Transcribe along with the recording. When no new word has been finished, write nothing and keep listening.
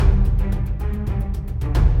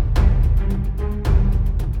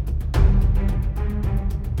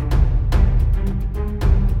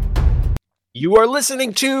You are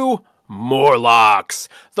listening to Morlocks,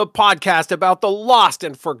 the podcast about the lost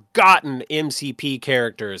and forgotten MCP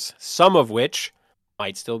characters, some of which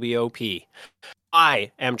might still be OP.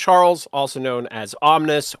 I am Charles, also known as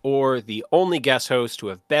Omnus, or the only guest host to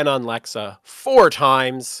have been on Lexa 4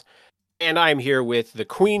 times, and I'm here with the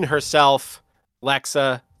queen herself,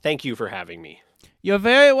 Lexa. Thank you for having me. You're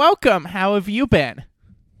very welcome. How have you been?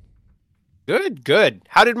 Good.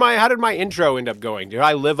 How did my intro end up going? Did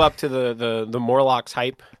I live up to the Morlocks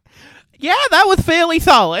hype? Yeah, that was fairly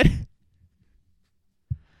solid.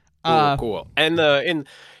 Cool. And in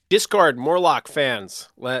Discord, Morlock fans,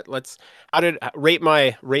 let's rate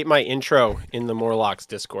my intro in the Morlocks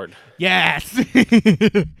Discord. Yes. For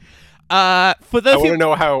those I want to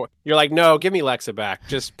know how you're like. No, give me Lexa back.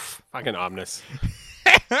 Just fucking Omnus.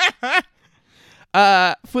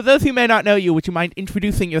 For those who may not know you, would you mind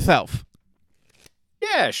introducing yourself?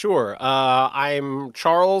 Yeah, sure. I'm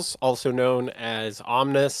Charles, also known as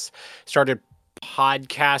Omnus. Started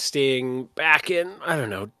podcasting back in,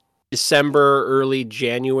 December, early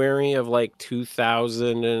January of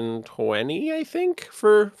 2020, I think,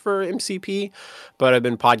 for MCP. But I've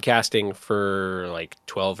been podcasting for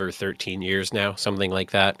 12 or 13 years now, something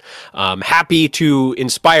like that. Happy to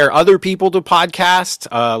inspire other people to podcast.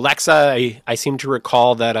 Lexa, I seem to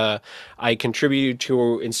recall that I contributed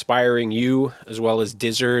to inspiring you as well as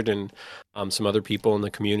Dizzard and some other people in the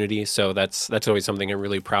community. So that's always something I'm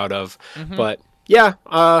really proud of. Mm-hmm. But yeah,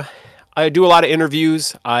 I do a lot of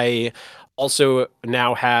interviews. I also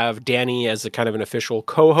now have Danny as a kind of an official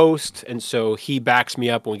co-host, and so he backs me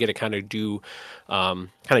up when we get to kind of do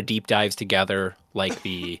deep dives together, like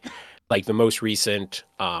the most recent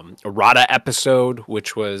errata episode,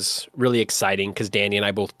 which was really exciting because Danny and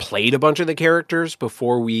I both played a bunch of the characters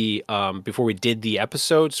before we did the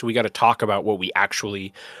episode, so we got to talk about what we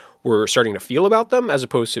actually were starting to feel about them as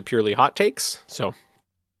opposed to purely hot takes. So.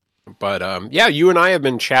 But yeah, you and I have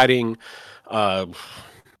been chatting, I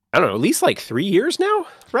don't know, at least 3 years now,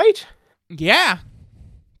 right? Yeah.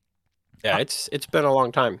 Yeah, it's been a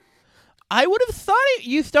long time. I would have thought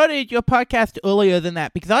you started your podcast earlier than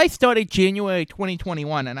that, because I started January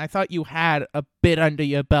 2021, and I thought you had a bit under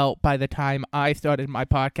your belt by the time I started my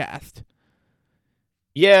podcast.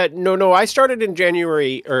 Yeah, no, I started in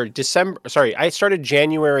January, or December, I started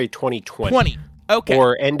January 2020. Okay.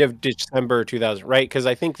 Or end of December 2000, right? Because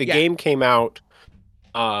I think the game came out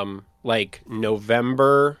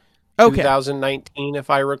November 2019, if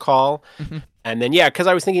I recall. Mm-hmm. And then, because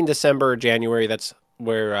I was thinking December or January, that's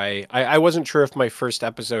where I wasn't sure if my first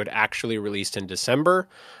episode actually released in December,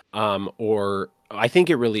 or I think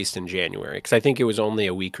it released in January, because I think it was only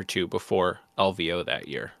a week or two before LVO that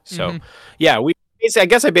year. So, yeah, I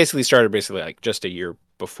guess I basically started just a year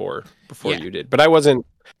before you did. But I wasn't...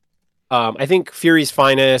 I think Fury's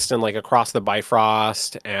Finest and Across the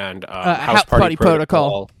Bifrost and House Party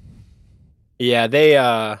Protocol. Yeah, they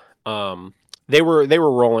were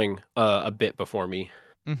rolling a bit before me.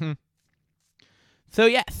 Mm-hmm. So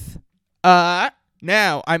yes,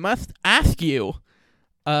 now I must ask you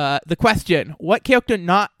the question: what character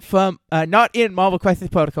not in Marvel Crisis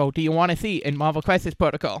Protocol do you want to see in Marvel Crisis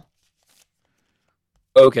Protocol?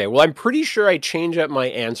 Okay, well, I'm pretty sure I change up my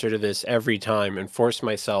answer to this every time and force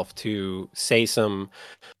myself to say some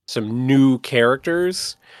new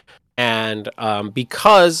characters. And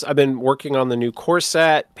because I've been working on the new core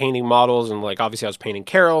set, painting models, and obviously I was painting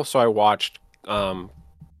Carol, so I watched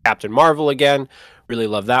Captain Marvel again. Really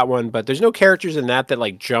love that one, but there's no characters in that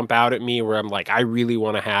jump out at me where I'm I really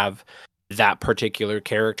want to have that particular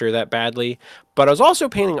character that badly. But I was also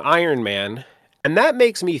painting Iron Man, and that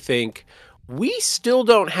makes me think... we still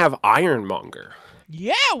don't have Ironmonger.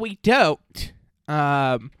 Yeah, we don't.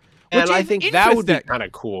 And I think that would be kind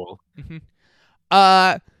of cool. Mm-hmm.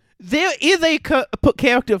 There is a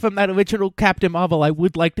character from that original Captain Marvel I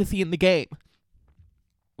would like to see in the game.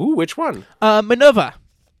 Ooh, which one? Minerva.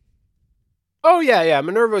 Oh, yeah,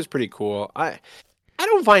 Minerva is pretty cool. I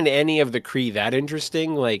don't find any of the Kree that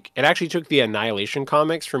interesting. It actually took the Annihilation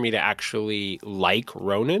comics for me to actually like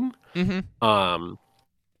Ronin. Mm-hmm.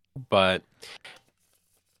 But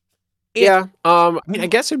yeah, I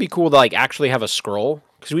guess it'd be cool to actually have a scroll,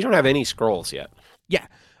 because we don't have any scrolls yet. Yeah.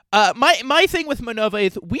 My thing with Minerva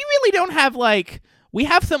is we really don't have we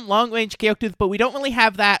have some long range characters, but we don't really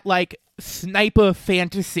have that sniper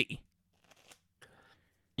fantasy.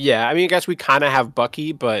 Yeah, I mean, I guess we kind of have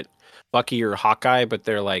Bucky or Hawkeye, but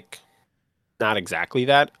they're not exactly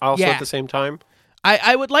that also at the same time.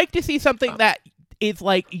 I would like to see something that is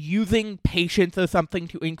using patience or something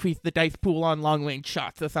to increase the dice pool on long range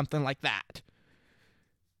shots or something like that.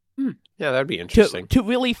 Yeah, that'd be interesting. To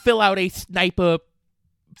really fill out a sniper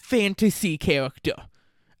fantasy character.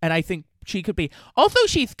 And I think she could be. Also,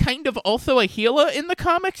 she's kind of also a healer in the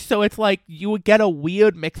comics, so it's like you would get a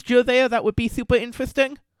weird mixture there that would be super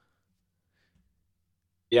interesting.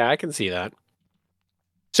 Yeah, I can see that.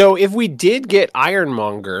 So if we did get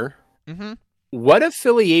Ironmonger, what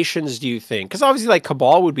affiliations do you think? Because obviously, like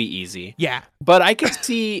Cabal would be easy. Yeah, but I could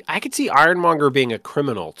see Ironmonger being a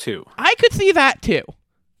criminal too. I could see that too.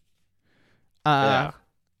 Yeah.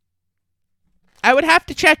 I would have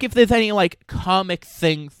to check if there's any like comic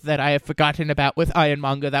things that I have forgotten about with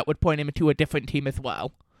Ironmonger that would point him to a different team as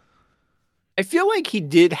well. I feel like he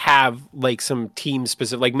did have like some team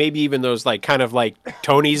specific, like maybe even those like kind of like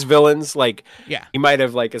Tony's villains. Like he might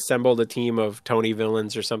have like assembled a team of Tony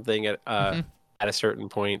villains or something at a certain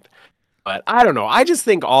point. But I don't know. I just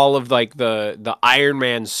think all of like the Iron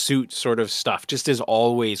Man suit sort of stuff just is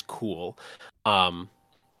always cool.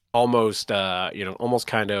 Almost almost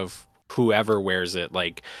kind of whoever wears it,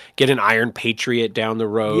 like get an Iron Patriot down the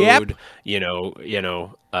road,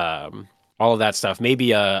 all of that stuff.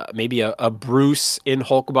 Maybe a Bruce in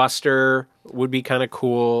Hulkbuster would be kind of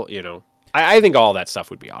cool. I think all that stuff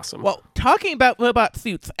would be awesome. Well, talking about robot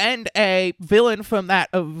suits and a villain from that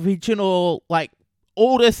original, like,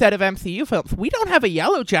 older set of MCU films, we don't have a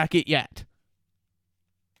Yellow Jacket yet.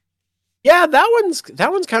 Yeah, that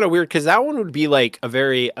one's kind of weird because that one would be like a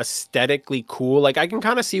very aesthetically cool. Like I can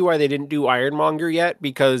kind of see why they didn't do Ironmonger yet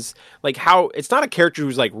because like how it's not a character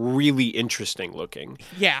who's like really interesting looking.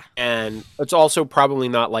 Yeah, and it's also probably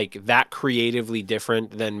not like that creatively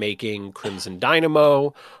different than making Crimson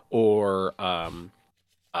Dynamo or an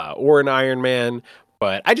Iron Man.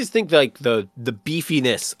 But I just think like the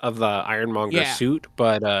beefiness of the Ironmonger suit.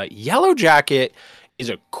 But Yellow Jacket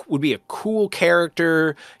would be a cool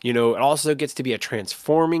character. It also gets to be a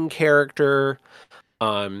transforming character.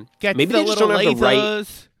 Maybe they just don't have the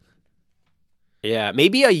right. Yeah,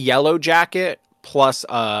 maybe a Yellow Jacket plus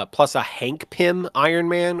a Hank Pym Iron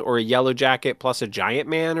Man, or a Yellow Jacket plus a Giant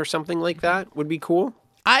Man or something like that would be cool.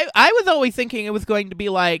 I was always thinking it was going to be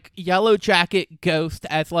like Yellow Jacket, Ghost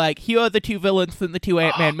as like here are the two villains from the two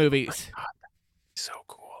Ant-Man movies. My God, so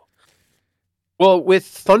cool. Well, with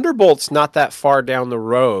Thunderbolts not that far down the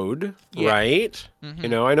road, right? Mm-hmm.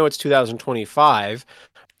 I know it's 2025,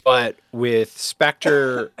 but with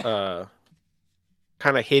Spectre kind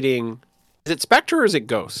of hitting... Is it Spectre or is it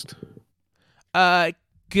Ghost? Ghost.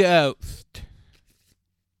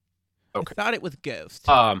 Okay. I thought it was Ghost.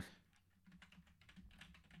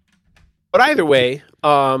 But either way,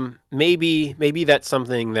 maybe that's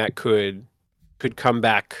something that could come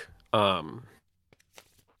back...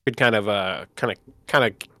 could kind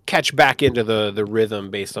of catch back into the rhythm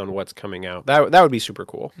based on what's coming out. That would be super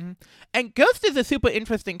cool. Mm-hmm. And Ghost is a super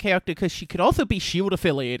interesting character because she could also be S.H.I.E.L.D.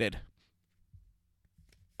 affiliated.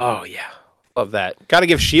 Oh yeah, love that. Got to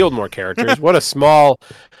give S.H.I.E.L.D. more characters. What a small,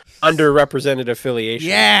 underrepresented affiliation.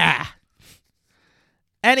 Yeah.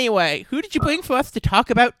 Anyway, who did you bring for us to talk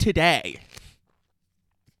about today?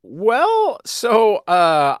 Well, so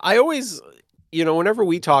I always. Whenever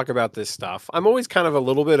we talk about this stuff, I'm always kind of a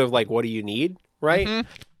little bit of like, what do you need? Right.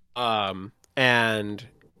 Mm-hmm. And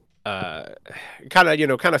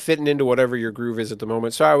kind of fitting into whatever your groove is at the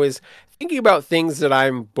moment. So I was thinking about things that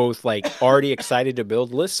I'm both like already excited to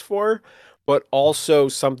build lists for, but also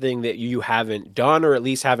something that you haven't done, or at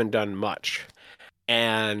least haven't done much.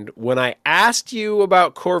 And when I asked you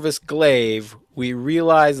about Corvus Glaive, we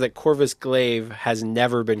realized that Corvus Glaive has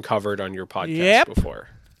never been covered on your podcast before.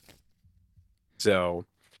 So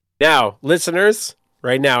now, listeners,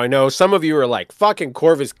 right now, I know some of you are like, fucking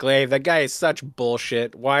Corvus Glaive, that guy is such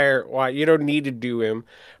bullshit. Why you don't need to do him.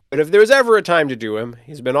 But if there's ever a time to do him,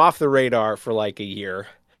 he's been off the radar for like a year.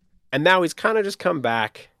 And now he's kind of just come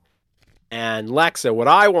back. And Lexa, what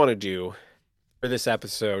I want to do for this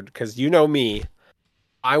episode, because you know me,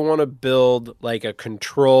 I want to build like a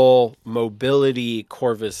control mobility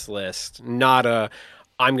Corvus list, not a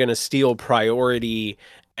I'm going to steal priority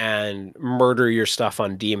and murder your stuff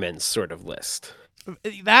on demons sort of list.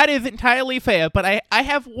 That is entirely fair, but I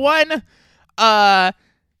have one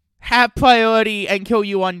have priority and kill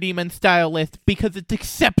you on demon style list because it's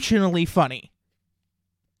exceptionally funny.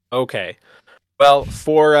 Okay. Well,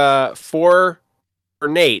 for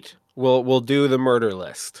Nate, we'll do the murder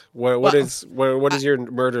list. What is your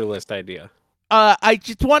murder list idea? I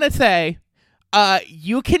just want to say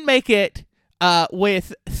you can make it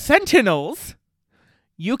with Sentinels.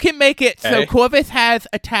 You can make it so Corvus has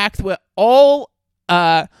attacks where all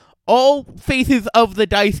faces of the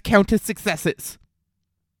dice count as successes.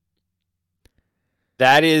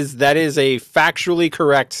 That is a factually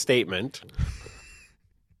correct statement.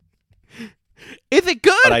 Is it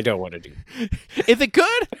good? but I don't want to do. Is it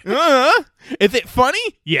good? Is it funny?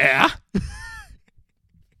 Yeah.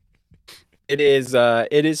 It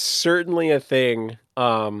is certainly a thing.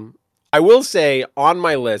 I will say on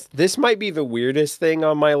my list, this might be the weirdest thing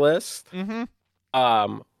on my list. Mm-hmm.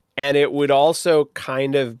 And it would also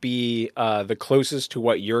kind of be the closest to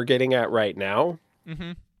what you're getting at right now.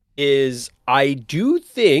 Mm-hmm. Is I do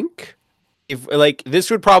think if like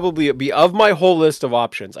this would probably be of my whole list of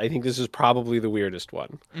options, I think this is probably the weirdest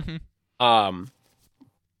one. Mm-hmm.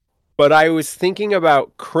 But I was thinking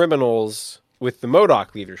about criminals with the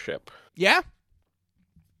MODOK leadership. Yeah.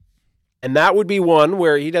 And that would be one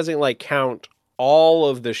where he doesn't like count all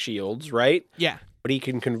of the shields, right? Yeah. But he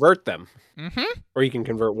can convert them. Mm-hmm. Or he can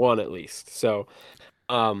convert one at least. So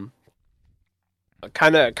kind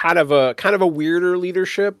of a weirder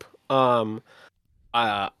leadership. And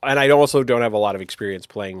I also don't have a lot of experience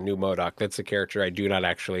playing New MODOK. That's a character I do not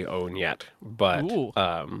actually own yet. But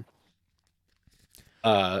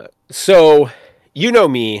so you know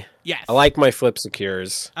me. Yes. I like my flip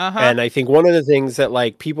secures. Uh-huh. And I think one of the things that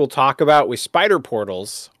like people talk about with spider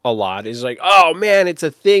portals a lot is like, oh man, it's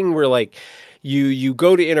a thing where like you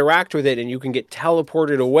go to interact with it and you can get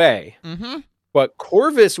teleported away. Mm-hmm. But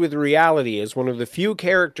Corvus with reality is one of the few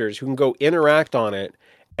characters who can go interact on it.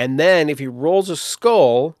 And then if he rolls a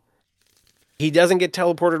skull, he doesn't get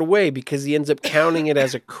teleported away because he ends up counting it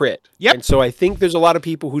as a crit. Yep. And so I think there's a lot of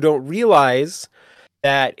people who don't realize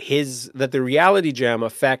that the reality gem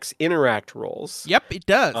affects interact rolls. Yep, it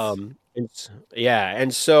does.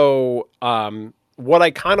 And so what I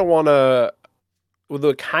kind of want to,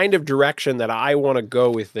 the kind of direction that I want to go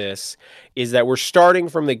with this is that we're starting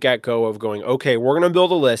from the get-go of going, okay, we're going to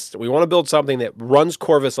build a list. We want to build something that runs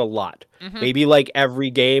Corvus a lot. Mm-hmm. Maybe like every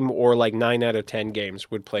game or like 9 out of 10 games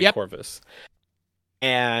would play Corvus.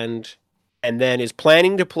 And then is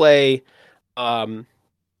planning to play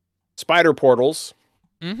spider portals.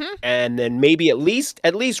 Mm-hmm. And then maybe at least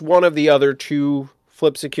one of the other two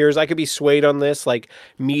flip secures. I could be swayed on this, like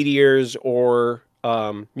meteors or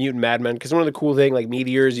Mutant Madmen, because one of the cool thing, like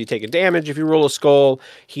meteors, you take a damage if you roll a skull.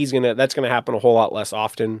 That's gonna happen a whole lot less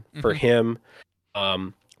often for him.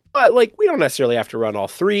 But like we don't necessarily have to run all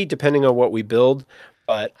three, depending on what we build.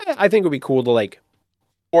 But I think it would be cool to like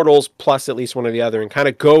portals plus at least one or the other, and kind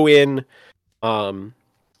of go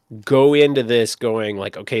into this going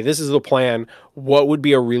like, okay, this is the plan. What would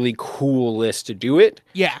be a really cool list to do it?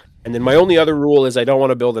 Yeah. And then my only other rule is I don't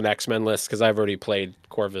want to build an X-Men list because I've already played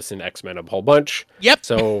Corvus and X-Men a whole bunch. Yep.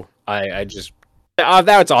 So I just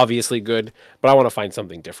that's obviously good, but I want to find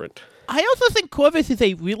something different. I also think Corvus is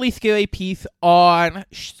a really scary piece on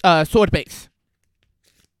sword base.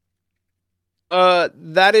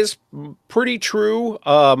 That is pretty true.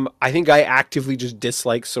 I think I actively just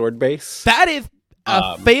dislike sword base. That is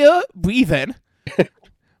a fair reason.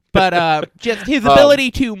 But just his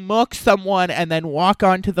ability to mook someone and then walk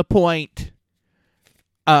onto the point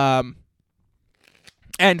and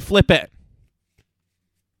flip it.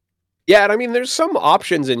 Yeah, and I mean, there's some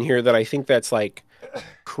options in here that I think that's like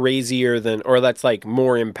crazier than, or that's like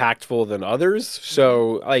more impactful than others.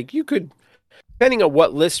 So like you could, depending on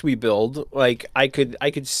what list we build, like I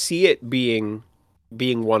could see it being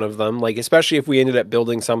one of them. Like especially if we ended up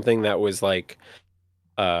building something that was like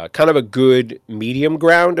kind of a good medium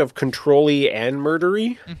ground of control-y and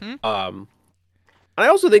murdery. Mm-hmm. I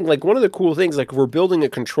also think like one of the cool things, like if we're building a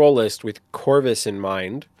control list with Corvus in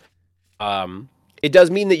mind, it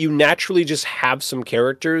does mean that you naturally just have some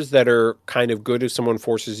characters that are kind of good if someone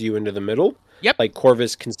forces you into the middle. Yep. Like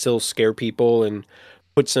Corvus can still scare people and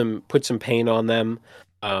put some pain on them.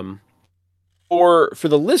 Or for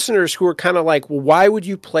the listeners who are kind of like, well, why would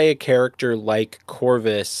you play a character like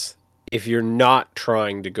Corvus if you're not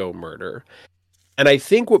trying to go murder? And I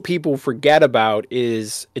think what people forget about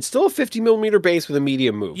is it's still a 50mm base with a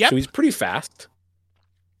medium move. Yep. So he's pretty fast.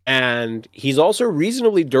 And he's also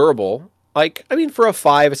reasonably durable. Like, I mean, for a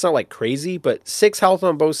 5, it's not like crazy, but 6 health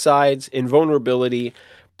on both sides, invulnerability,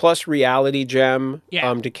 plus reality gem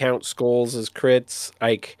to count skulls as crits.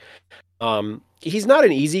 Like, he's not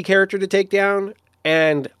an easy character to take down.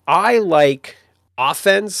 And I like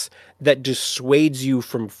offense that dissuades you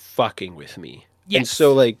from fucking with me. Yes. And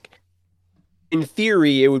so, like, in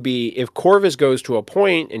theory, it would be if Corvus goes to a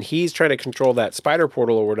point and he's trying to control that spider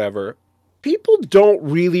portal or whatever, people don't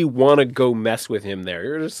really want to go mess with him there.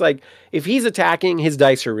 You're just like, if he's attacking, his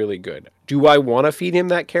dice are really good. Do I want to feed him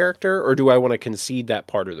that character, or do I want to concede that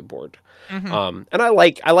part of the board? Mm-hmm. And I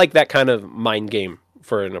like that kind of mind game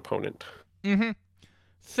for an opponent. Mm-hmm.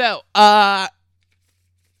 So, the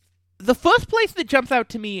first place that jumps out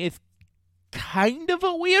to me is kind of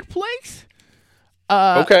a weird place.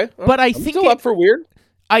 Okay. But I I'm think still up for weird.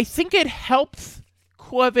 I think it helps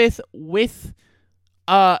Corvus with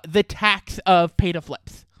the tax of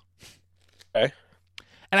pay-to-flips. Okay.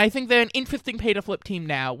 And I think they're an interesting pay-to-flip team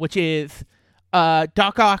now, which is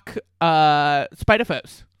Doc Ock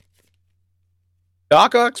Spider-Foes.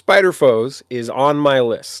 Doc Ock Spider Foes is on my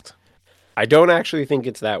list. I don't actually think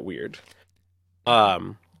it's that weird.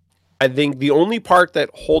 I think the only part that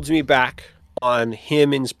holds me back on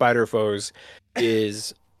him in Spider Foes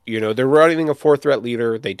is, they're running a 4-threat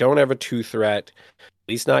leader. They don't have a 2-threat, at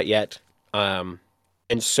least not yet. And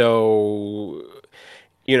so,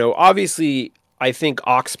 obviously, I think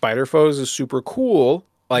Ock Spider Foes is super cool.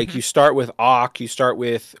 Like, you start with Ock, you start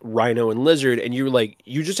with Rhino and Lizard, and you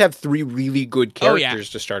just have 3 really good characters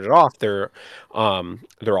to start it off. They're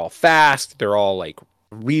all fast. They're all like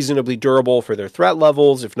reasonably durable for their threat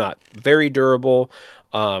levels, if not very durable.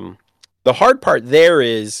 The hard part there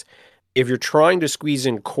is if you're trying to squeeze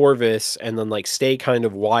in Corvus and then like stay kind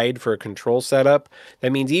of wide for a control setup,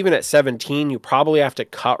 that means even at 17, you probably have to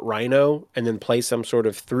cut Rhino and then play some sort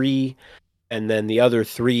of 3. And then the other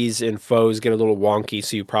 3s in foes get a little wonky,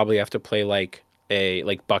 so you probably have to play like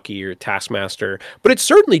Bucky or Taskmaster. But it's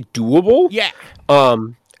certainly doable. Yeah.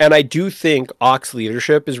 And I do think Ock's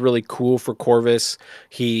leadership is really cool for Corvus.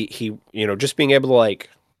 He just being able to like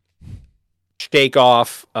shake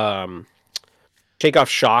off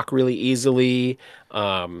shock really easily.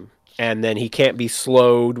 And then he can't be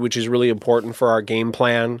slowed, which is really important for our game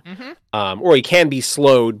plan. Or he can be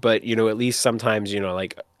slowed, but at least sometimes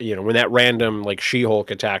when that random like She-Hulk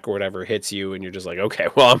attack or whatever hits you, and you're just like, okay,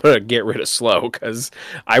 well, I'm gonna get rid of slow because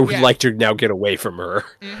I would like to now get away from her.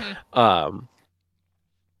 I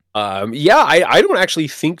don't actually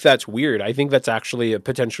think that's weird. I think that's actually a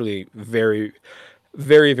potentially very,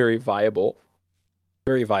 very, very viable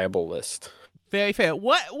list. Very fair.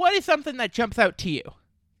 What is something that jumps out to you?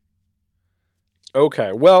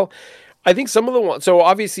 Okay, well, I think some of the ones. So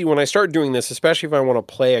obviously, when I start doing this, especially if I want to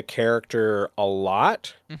play a character a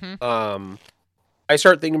lot, I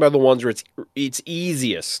start thinking about the ones where it's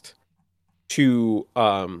easiest to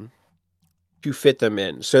fit them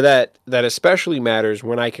in. So that especially matters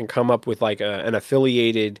when I can come up with like an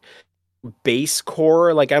affiliated base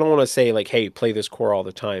core. Like I don't want to say like, hey, play this core all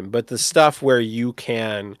the time, but the stuff where you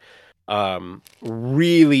can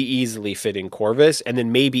really easily fit in Corvus, and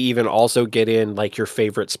then maybe even also get in like your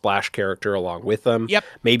favorite splash character along with them. Yep.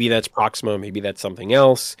 Maybe that's Proxima, maybe that's something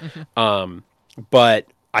else. But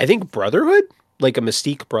I think Brotherhood, like a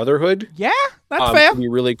Mystique Brotherhood, that's fair. would be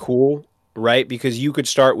really cool, right? Because you could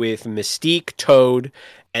start with Mystique, Toad,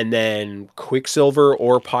 and then Quicksilver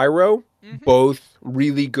or Pyro, both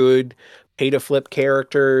really good pay-to-flip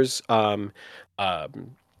characters.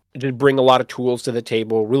 Just bring a lot of tools to the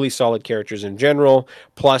table, really solid characters in general.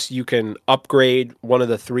 Plus, you can upgrade one of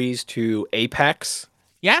the 3s to Apex.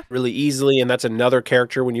 Yeah. Really easily, and that's another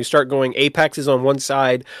character. When you start going, Apex is on one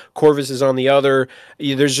side, Corvus is on the other,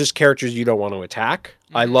 there's just characters you don't want to attack.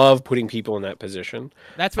 I love putting people in that position.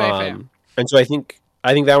 That's very fair. And so I think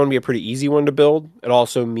that one would be a pretty easy one to build. It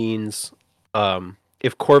also means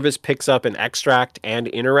if Corvus picks up an extract and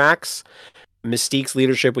interacts, Mystique's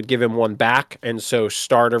leadership would give him 1 back, and so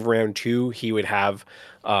start of round 2, he would have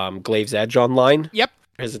Glaive's Edge online. Yep.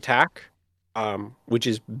 His attack, which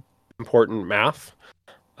is important math.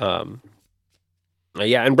 And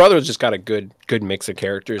Brother's just got a good mix of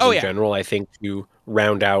characters in general, I think, to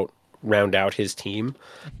round out his team.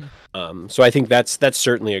 So I think that's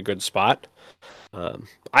certainly a good spot.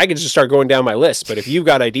 I could just start going down my list, but if you've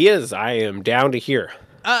got ideas, I am down to hear.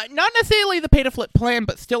 Not necessarily the pay-to-flip plan,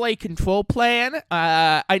 but still a control plan.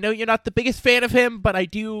 I know you're not the biggest fan of him, but I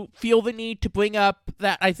do feel the need to bring up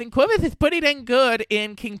that I think Corvus is pretty dang good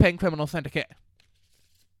in Kingpin Criminal Syndicate.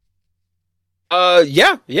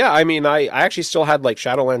 Yeah. I mean, I actually still had like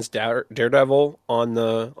Shadowlands Daredevil on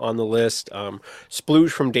the list.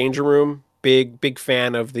 Splooge from Danger Room, big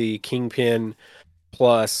fan of the Kingpin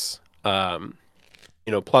plus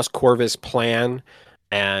Corvus plan.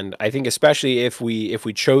 And I think especially if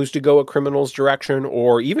we chose to go a criminals direction,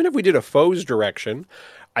 or even if we did a foes direction,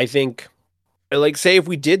 I think, like, say if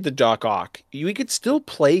we did the Doc Ock, we could still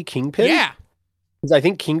play Kingpin. Yeah. Because I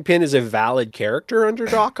think Kingpin is a valid character under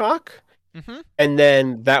Doc Ock. And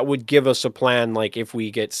then that would give us a plan, like if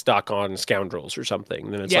we get stuck on Scoundrels or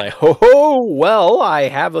something, then it's like, ho, well, I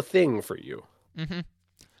have a thing for you. And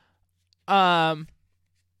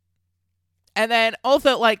then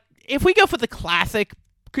also, like, if we go for the classic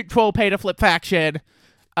control pay-to-flip faction,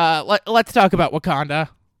 let's talk about Wakanda.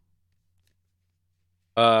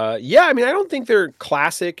 Yeah, I mean, I don't think they're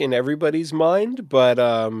classic in everybody's mind, but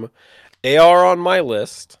they are on my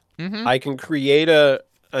list. Mm-hmm. I can create a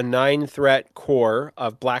 9-threat core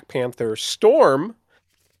of Black Panther, Storm,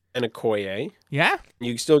 and Okoye. Yeah.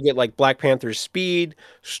 You still get like Black Panther's speed,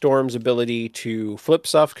 Storm's ability to flip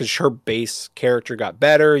stuff because her base character got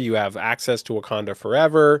better. You have access to Wakanda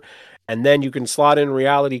forever. And then you can slot in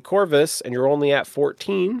Reality Corvus, and you're only at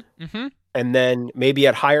 14. Mm-hmm. And then maybe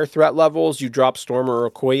at higher threat levels, you drop Storm or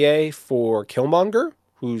Okoye for Killmonger,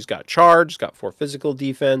 who's got charge, got 4 physical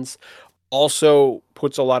defense. Also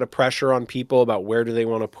puts a lot of pressure on people about where do they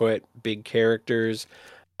want to put big characters,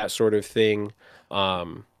 that sort of thing.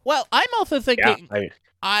 Well, I'm also thinking,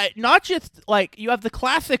 I not just like you have the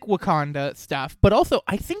classic Wakanda stuff, but also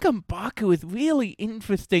I think M'Baku is really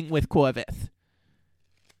interesting with Corvus.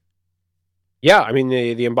 Yeah, I mean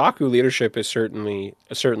the M'Baku leadership is certainly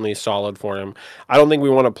solid for him. I don't think we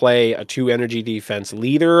want to play a 2 energy defense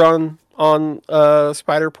leader on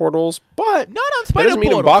Spider Portals, but Not on that Spider doesn't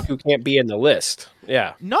mean Portals. M'Baku can't be in the list.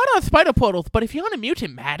 Yeah. Not on Spider Portals, but if you want a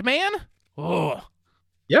mutant madman, oh.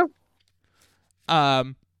 Yeah.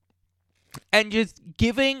 And just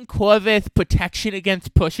giving Corvus protection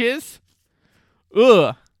against pushes.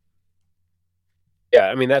 Ugh. Yeah,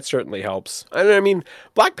 I mean that certainly helps. And I mean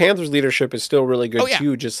Black Panther's leadership is still really good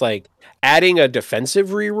too. Just like adding a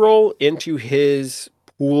defensive reroll into his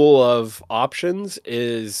pool of options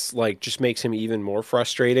is like just makes him even more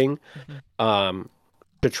frustrating.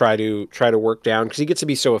 To try to work down because he gets to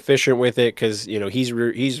be so efficient with it because he's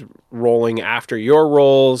rolling after your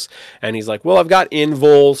rolls and he's like, well, I've got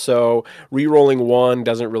invul, so re-rolling 1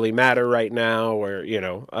 doesn't really matter right now, or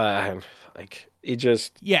like it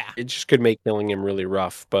just could make killing him really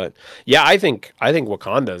rough. But yeah, I think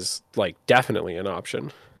Wakanda's like definitely an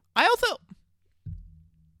option. I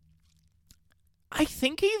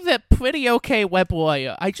think he's a pretty okay web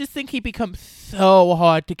warrior. I just think he becomes so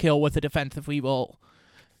hard to kill with a defensive reroll.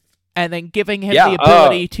 And then giving him the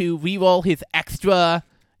ability to reroll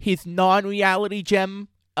his non-reality gem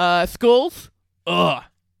skulls. Ugh.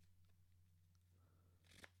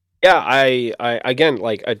 Yeah, I again,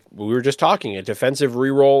 we were just talking, a defensive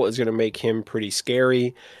reroll is going to make him pretty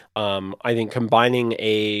scary. I think combining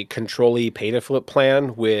a control-y pay-to-flip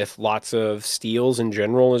plan with lots of steals in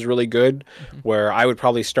general is really good, where I would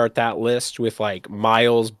probably start that list with like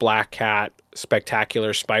Miles, Black Cat,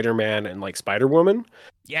 Spectacular Spider-Man, and like Spider-Woman.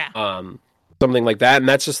 Yeah. Something like that. And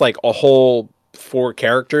that's just like a whole 4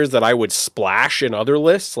 characters that I would splash in other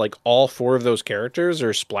lists. Like all 4 of those characters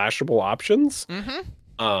are splashable options.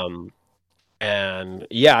 And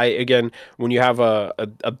yeah, again, when you have a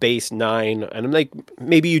base 9, and I'm like,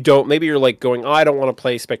 maybe you're like going, oh, I don't want to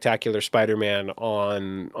play Spectacular Spider-Man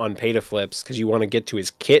on pay to flips because you want to get to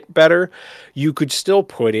his kit better. You could still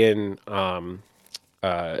put in,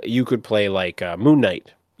 you could play like Moon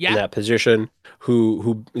Knight in that position,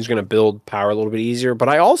 who is going to build power a little bit easier. But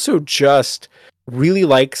I also just really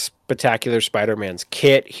like Spectacular Spider-Man's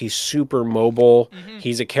kit. He's super mobile.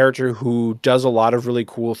 He's a character who does a lot of really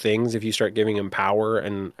cool things if you start giving him power,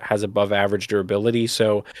 and has above average durability.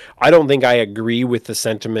 So I don't think I agree with the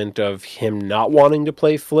sentiment of him not wanting to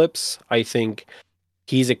play flips. I think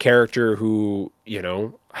he's a character who,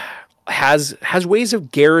 has ways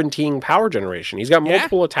of guaranteeing power generation. He's got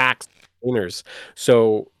multiple attacks,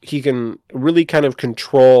 so he can really kind of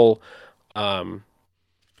control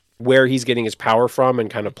where he's getting his power from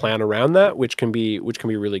and kind of plan around that, which can be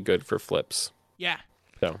really good for flips. Yeah.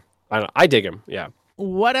 So I dig him. Yeah.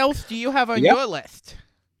 What else do you have on your list?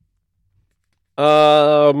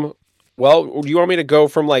 Well, do you want me to go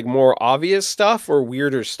from like more obvious stuff or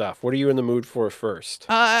weirder stuff? What are you in the mood for first?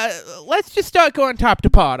 Let's just start going top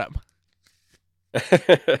to bottom.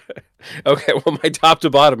 Okay, well, my top to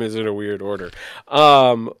bottom is in a weird order.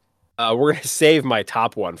 We're gonna save my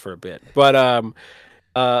top one for a bit, but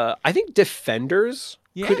I think Defenders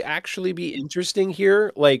could actually be interesting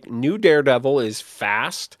here. Like, New Daredevil is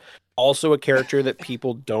fast, also a character that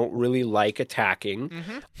people don't really like attacking.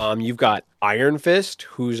 You've got Iron Fist,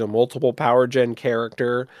 who's a multiple power gen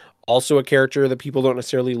character, also a character that people don't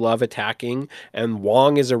necessarily love attacking. And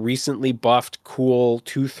Wong is a recently buffed, cool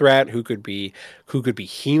 2-threat who could be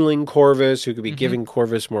healing Corvus, who could be giving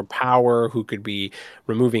Corvus more power, who could be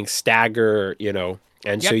removing stagger,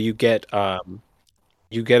 And so you get a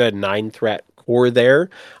 9-threat core there.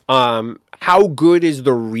 How good is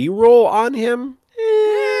the reroll on him?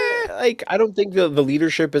 Like, I don't think the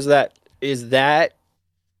leadership is that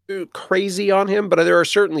crazy on him, but there are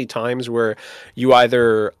certainly times where you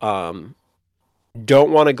either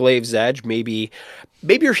don't want a Glaive's Edge, maybe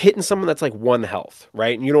you're hitting someone that's like 1 health,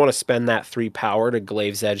 right? And you don't want to spend that 3 power to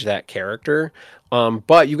Glaive's Edge that character.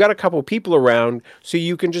 But you got a couple people around, so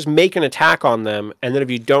you can just make an attack on them, and then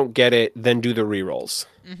if you don't get it, then do the rerolls.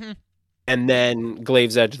 Mm-hmm. And then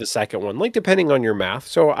Glaive's Edge the second one, like depending on your math.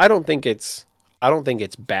 So I don't think it's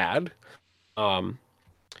bad. And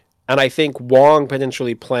I think Wong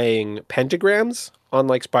potentially playing pentagrams on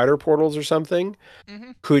like spider portals or something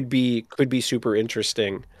Mm-hmm. could be super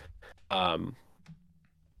interesting. And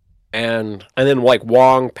then like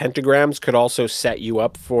Wong pentagrams could also set you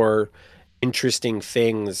up for interesting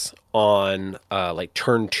things on like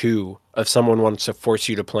turn 2 if someone wants to force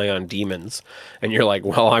you to play on demons, and you're like,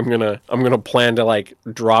 well, I'm gonna plan to like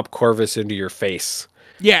drop Corvus into your face.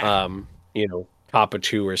 Yeah. Top of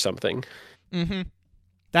 2 or something. Mm-hmm.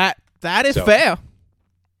 That is So. fair.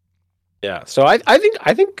 Yeah, so I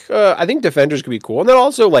think defenders could be cool, and then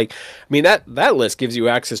also like, I mean that list gives you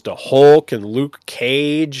access to Hulk and Luke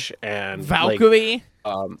Cage and Valkyrie.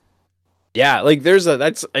 Like, yeah, like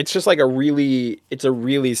it's just like a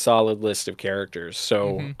really solid list of characters.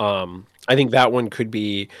 So I think that one could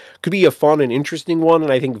be a fun and interesting one,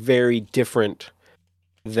 and I think very different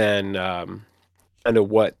than kind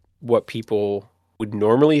of what people would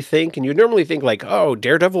normally think, and you'd normally think like, oh,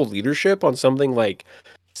 Daredevil leadership on something like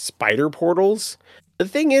spider portals. The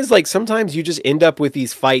thing is, like, sometimes you just end up with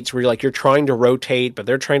these fights where you're trying to rotate, but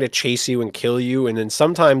they're trying to chase you and kill you, and then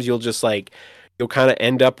sometimes you'll kind of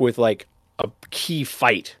end up with like a key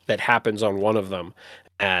fight that happens on one of them,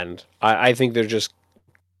 and I think there just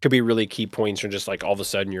could be really key points, or just like all of a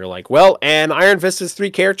sudden you're like, well, and Iron Fist has 3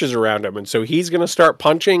 characters around him, and so he's gonna start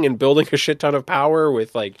punching and building a shit ton of power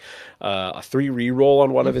with like a 3 reroll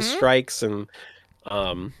on one of his strikes, and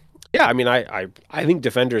yeah, I mean, I think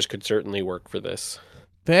defenders could certainly work for this.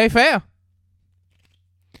 Very fair.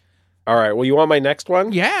 All right, well, you want my next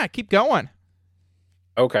one? Yeah, keep going.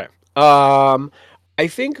 Okay. I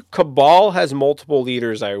think Cabal has multiple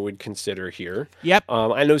leaders I would consider here. Yep.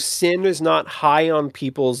 I know Sin is not high on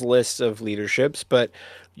people's lists of leaderships, but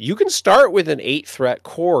you can start with an 8 threat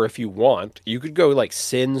core if you want. You could go like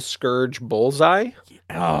Sin, Scourge, Bullseye.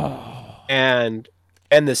 Oh. And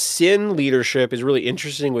the Sin leadership is really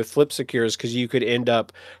interesting with Flip Secures, because you could end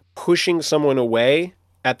up pushing someone away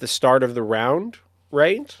at the start of the round,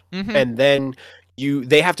 right? Mm-hmm. And then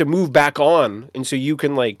they have to move back on, and so you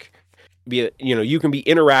can like you can be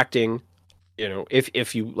interacting.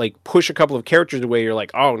 If you like push a couple of characters away, you're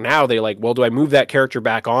like, oh, now they like, well, do I move that character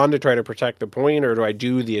back on to try to protect the point, or do I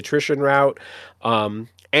do the attrition route? And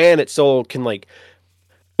it still can like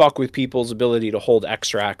fuck with people's ability to hold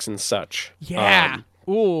extracts and such. Yeah.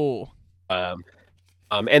 Ooh.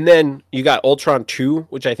 And then you got Ultron 2,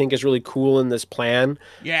 which I think is really cool in this plan.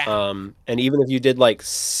 Yeah. And even if you did like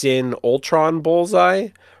Sin Ultron Bullseye,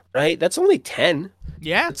 right? That's only 10.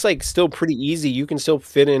 Yeah. It's like still pretty easy. You can still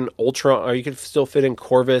fit in Ultron, or you can still fit in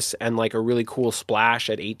Corvus and like a really cool splash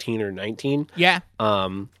at 18 or 19. Yeah.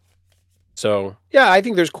 So yeah, I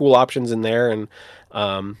think there's cool options in there, and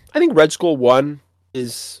I think Red Skull 1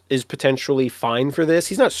 is potentially fine for this.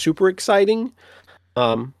 He's not super exciting.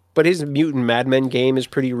 But his Mutant Madmen game is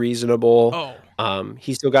pretty reasonable. Oh.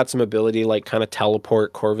 He's still got some ability, like kind of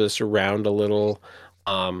teleport Corvus around a little.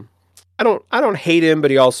 I don't hate him,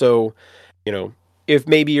 but he also, if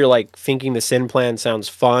maybe you're like thinking the Sin plan sounds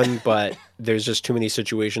fun, but there's just too many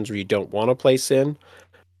situations where you don't want to play Sin,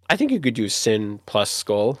 I think you could do Sin plus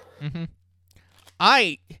Skull. Mm-hmm.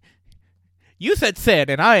 You said Sin,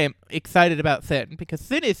 and I am excited about Sin, because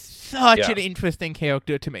Sin is such an interesting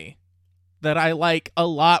character to me that I like a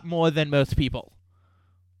lot more than most people.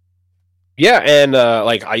 Yeah, and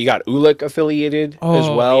like you got Ulik affiliated as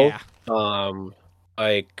well. Yeah.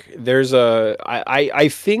 Like there's I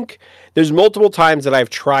think there's multiple times that I've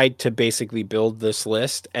tried to basically build this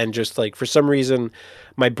list, and just like for some reason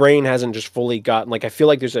my brain hasn't just fully gotten, like I feel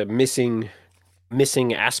like there's a missing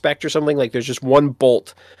aspect or something, like there's just one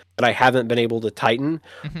bolt that I haven't been able to tighten.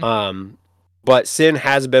 Mm-hmm. But Sin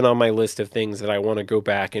has been on my list of things that I want to go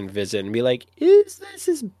back and visit and be like, is this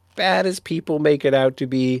as bad as people make it out to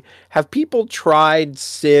be? Have people tried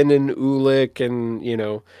Sin and Ulik,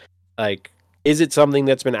 and like, is it something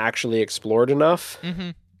that's been actually explored enough?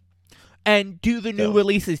 Mm-hmm. And do the new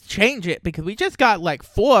releases change it? Because we just got like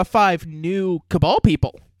 4 or 5 new Cabal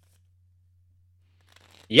people.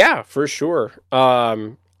 Yeah, for sure.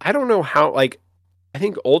 I don't know how, like, I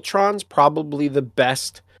think Ultron's probably the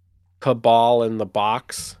best Cabal in the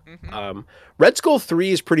box. Mm-hmm. Red Skull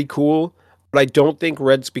 3 is pretty cool, but I don't think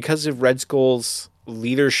because of Red Skull's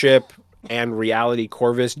leadership and reality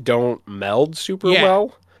Corvus don't meld super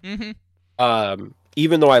well. Mm-hmm.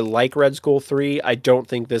 even though I like Red Skull 3, I don't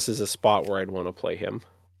think this is a spot where I'd want to play him.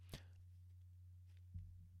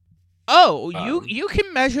 Oh, you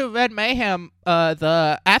can measure Red Mayhem,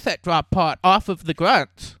 the asset drop pot, off of the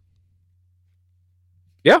grunts.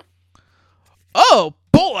 Yeah. Oh,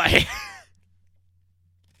 boy!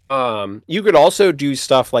 You could also do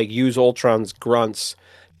stuff like use Ultron's grunts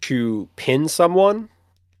to pin someone.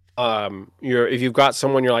 If you've got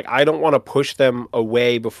someone you're like, I don't want to push them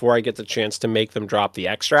away before I get the chance to make them drop the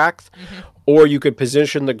extract. Or you could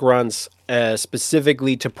position the grunts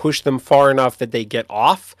specifically to push them far enough that they get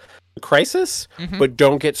off the crisis, but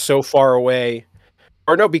don't get so far away.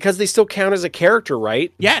 Or no, because they still count as a character,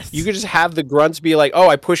 right? Yes. You could just have the grunts be like, oh,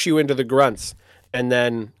 I push you into the grunts. And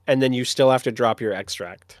then you still have to drop your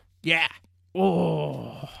extract. Yeah.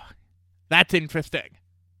 Oh, that's interesting.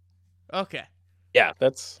 Okay. Yeah,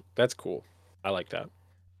 that's cool. I like that.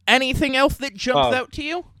 Anything else that jumps out to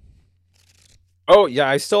you? Oh yeah,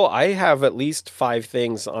 I have at least 5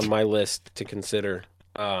 things on my list to consider.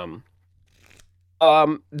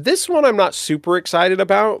 This one I'm not super excited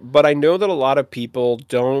about, but I know that a lot of people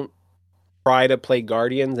don't try to play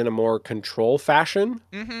Guardians in a more control fashion.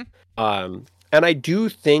 And I do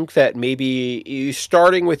think that maybe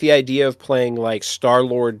starting with the idea of playing like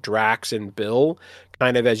Star-Lord, Drax, and Bill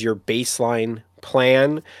kind of as your baseline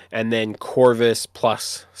plan, and then Corvus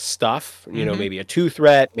plus stuff, maybe a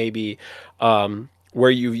 2-threat, maybe where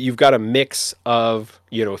you've got a mix of,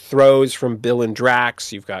 throws from Bill and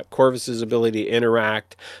Drax. You've got Corvus's ability to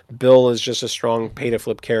interact. Bill is just a strong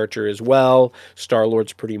pay-to-flip character as well.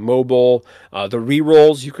 Star-Lord's pretty mobile. The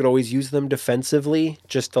rerolls, you could always use them defensively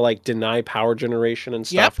just to like deny power generation and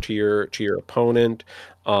stuff to your opponent.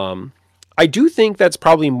 I do think that's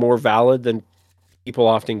probably more valid than people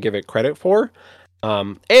often give it credit for.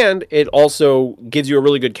 And it also gives you a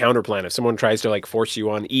really good counter plan. If someone tries to like force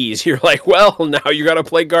you on ease, you're like, well, now you got to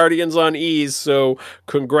play Guardians on ease. So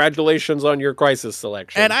congratulations on your crisis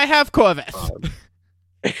selection. And I have Corvus.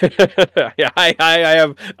 Yeah,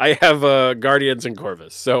 I have Guardians and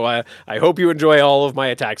Corvus. So I hope you enjoy all of my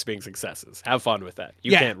attacks being successes. Have fun with that.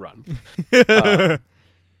 You can't run.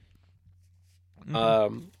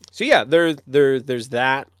 So yeah, there's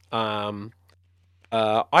that.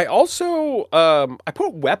 I also I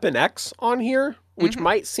put Weapon X on here, which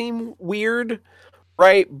might seem weird,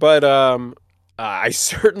 right? But I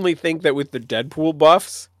certainly think that with the Deadpool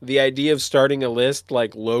buffs, the idea of starting a list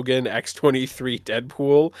like Logan, X-23,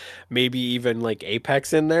 Deadpool, maybe even like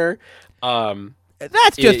Apex in there,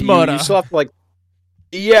 that's just moda. You still have to like,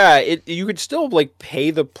 yeah, you could still like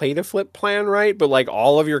pay to flip plan, right? But like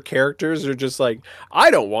all of your characters are just like,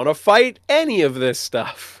 I don't want to fight any of this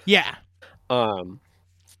stuff. Yeah.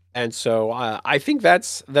 And so I think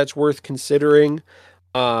that's worth considering.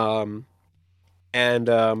 And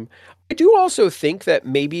I do also think that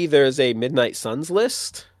maybe there's a Midnight Suns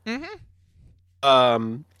list. In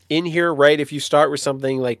here, right? If you start with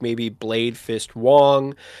something like maybe Blade, Fist,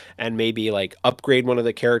 Wong, and maybe like upgrade one of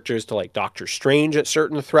the characters to like Doctor Strange at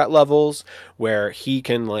certain threat levels, where he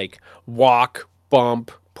can like walk,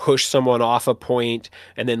 bump, push someone off a point,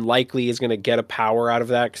 and then likely is going to get a power out of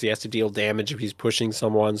that because he has to deal damage if he's pushing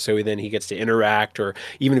someone, so then he gets to interact. Or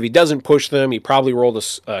even if he doesn't push them, he probably rolled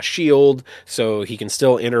a shield, so he can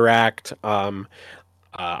still interact.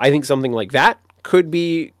 I think something like that could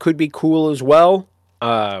be cool as well.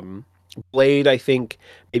 Blade, I think,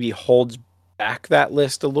 maybe holds back that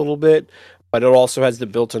list a little bit, but it also has the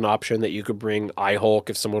built-in option that you could bring I-Hulk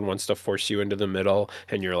if someone wants to force you into the middle,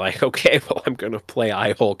 and you're like, okay, well, I'm going to play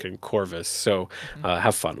I-Hulk and Corvus, so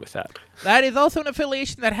have fun with that. That is also an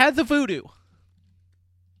affiliation that has a voodoo.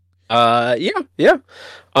 Yeah.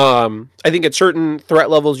 I think at certain threat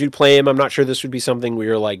levels you'd play him. I'm not sure this would be something where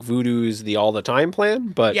you're like Voodoo's the all-the-time plan,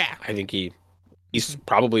 but yeah. I think he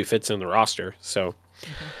probably fits in the roster, so...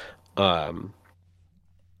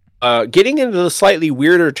 Getting into the slightly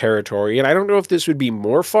weirder territory, and I don't know if this would be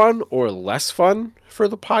more fun or less fun for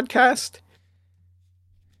the podcast,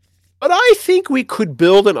 but I think we could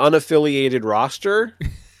build an unaffiliated roster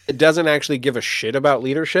that doesn't actually give a shit about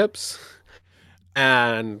leaderships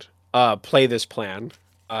and play this plan.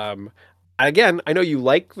 Again, I know you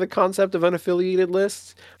like the concept of unaffiliated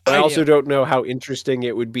lists, but I also don't know how interesting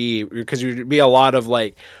it would be, because it would be a lot of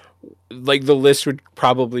like the list would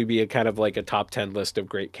probably be a kind of like a top 10 list of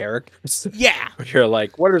great characters. Yeah. You're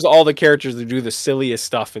like, what are all the characters that do the silliest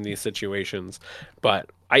stuff in these situations?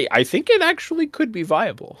 But I think it actually could be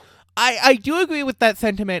viable. I do agree with that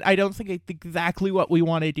sentiment. I don't think it's exactly what we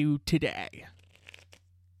want to do today.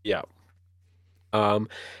 Yeah. And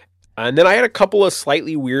then I had a couple of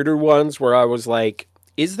slightly weirder ones where I was like,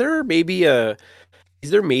 is there maybe a is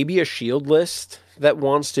there maybe a shield list that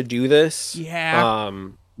wants to do this? Yeah.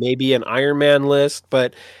 Maybe an Iron Man list,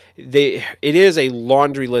 but it is a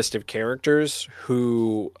laundry list of characters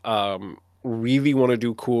who really want to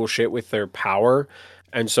do cool shit with their power.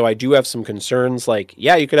 And so I do have some concerns. Like,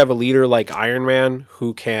 yeah, you could have a leader like Iron Man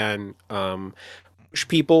who can push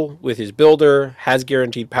people with his builder, has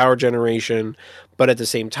guaranteed power generation, but at the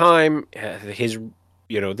same time, his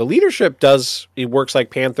the leadership it works like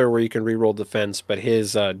Panther where you can reroll defense, but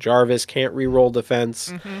his Jarvis can't reroll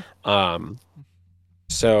defense. Mm-hmm.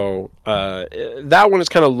 So that one is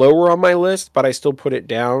kind of lower on my list, but I still put it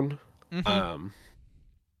down. Mm-hmm.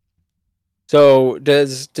 So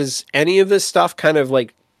does any of this stuff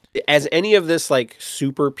has any of this like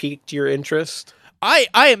super piqued your interest? I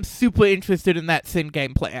am super interested in that Sin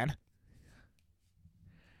game plan.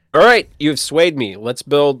 All right, you've swayed me. Let's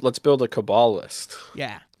build a Cabal list.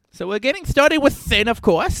 Yeah. So we're getting started with Sin, of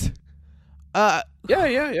course. Yeah.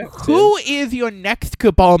 Who is your next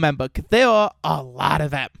Cabal member? Because there are a lot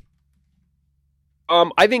of them.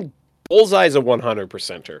 I think Bullseye is a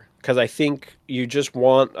 100%er because I think you just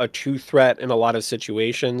want a 2-threat in a lot of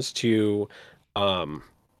situations to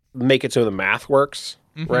make it so the math works,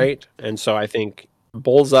 right? And so I think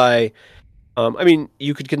Bullseye. I mean,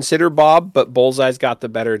 you could consider Bob, but Bullseye's got the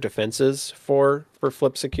better defenses for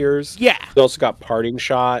flip secures. Yeah. He also got parting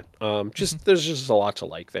shot. There's just a lot to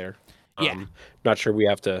like there. Yeah. Not sure we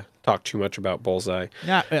have to talk too much about Bullseye.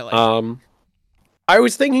 Not really. I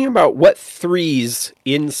was thinking about what 3s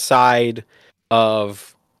inside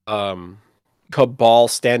of Cabal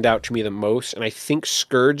stand out to me the most, and I think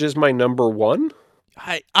Scourge is my number 1.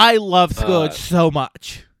 I love Scourge so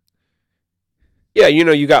much. Yeah,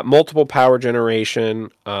 you got multiple power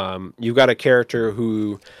generation. You got a character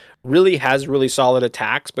who really has really solid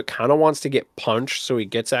attacks, but kind of wants to get punched so he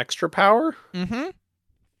gets extra power. Mm-hmm.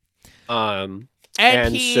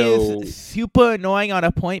 And he's so super annoying on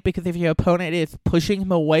a point because if your opponent is pushing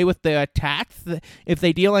him away with their attacks, if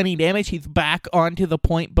they deal any damage, he's back onto the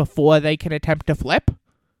point before they can attempt to flip.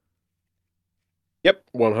 Yep,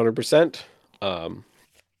 100%.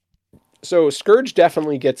 So Scourge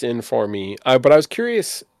definitely gets in for me, but I was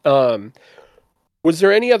curious, was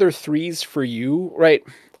there any other 3s for you? Right,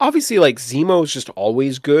 obviously, like Zemo is just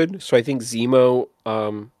always good, so I think Zemo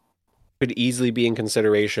could easily be in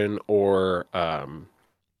consideration, or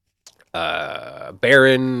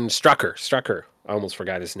Baron Strucker. I almost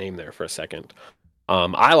forgot his name there for a second.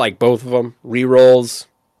 I like both of them. Rerolls,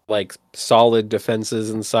 like solid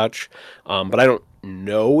defenses and such, but I don't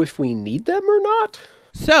know if we need them or not.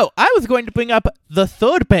 So, I was going to bring up the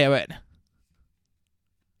third Baron.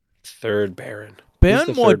 Third Baron. Baron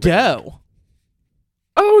Mordo.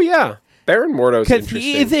 Oh, yeah. Baron Mordo's interesting. Because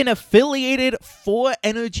he is an affiliated 4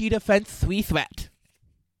 energy defense 3-threat.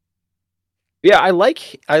 Yeah, I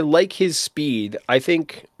like his speed. I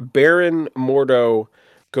think Baron Mordo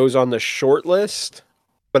goes on the short list,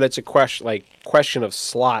 but it's a question of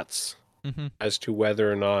slots as to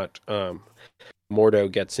whether or not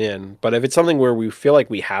Mordo gets in. But if it's something where we feel like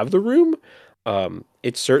we have the room,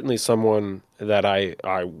 it's certainly someone that I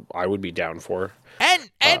would be down for. And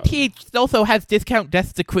he also has discount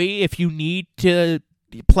Death Decree if you need to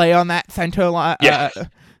play on that center line. Yeah.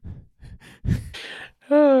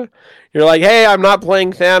 You're like, hey, I'm not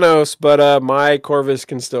playing Thanos, but my Corvus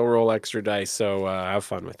can still roll extra dice, so have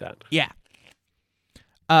fun with that. Yeah.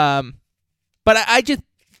 But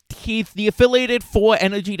he's the affiliated 4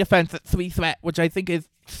 energy defense at 3-threat, which I think is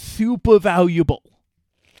super valuable.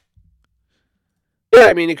 Yeah,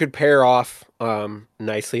 I mean, it could pair off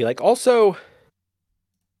nicely. Like, also,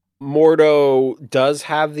 Mordo does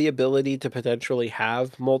have the ability to potentially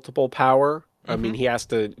have multiple power. I mean, he has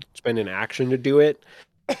to spend an action to do it.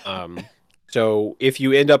 So if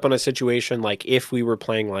you end up in a situation like if we were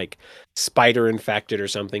playing like Spider Infected or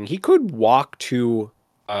something, he could walk to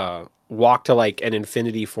like an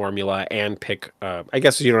infinity formula and pick. I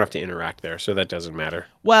guess you don't have to interact there, so that doesn't matter.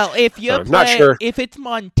 Well, if you're not sure. If it's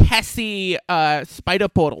Montesi Spider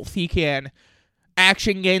Portals, he can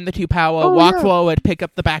action gain the 2 power, walk forward, pick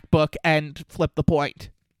up the back book, and flip the point.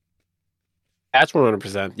 That's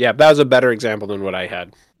 100%. Yeah, that was a better example than what I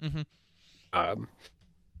had.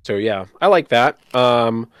 So yeah, I like that.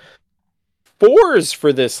 4s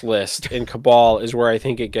for this list in Cabal is where I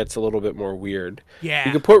think it gets a little bit more weird. Yeah.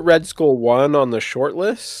 You could put Red Skull 1 on the short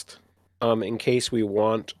list, in case we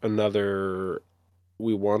want another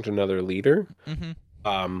leader.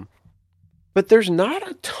 But there's not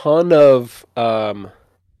a ton of Cabal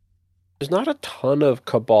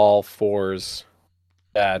 4s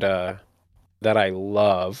that I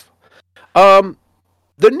love.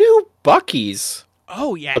 The new Buckies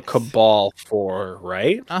Oh, yes. a Cabal 4,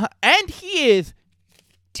 right? And he is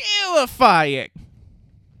terrifying.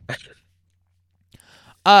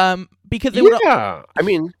 Because they would. Yeah, I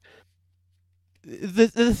mean,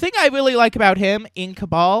 The thing I really like about him in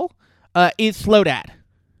Cabal is Slowdad.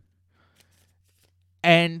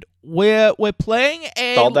 And we're playing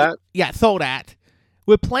a... Soldat? Yeah, Soldat.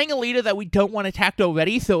 We're playing a leader that we don't want attacked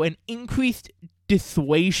already, so an increased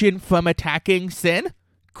dissuasion from attacking Sin.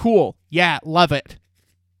 Cool. Yeah, love it.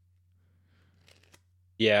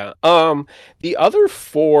 Yeah. The other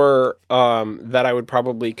 4 that I would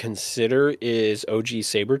probably consider is OG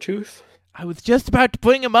Sabretooth. I was just about to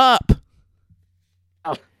bring him up.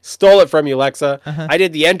 Oh, stole it from you, Lexa. Uh-huh. I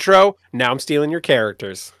did the intro. Now I'm stealing your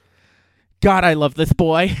characters. God, I love this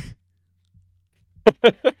boy.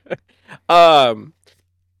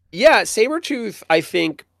 Yeah, Sabretooth, I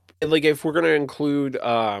think, like, if we're gonna include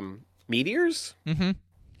meteors,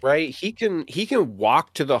 right? He can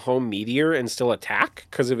walk to the home meteor and still attack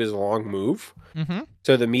because of his long move.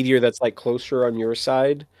 So the meteor that's like closer on your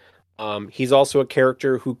side. He's also a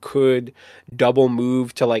character who could double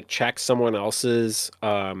move to like check someone else's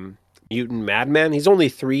mutant madman. He's only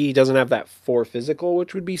 3. He doesn't have that 4 physical,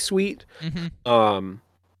 which would be sweet.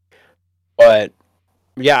 But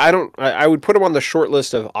yeah, I would put him on the short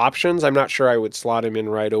list of options. I'm not sure I would slot him in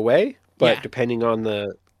right away, but depending on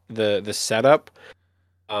the setup.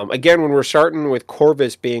 Again, when we're starting with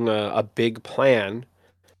Corvus being a big plan,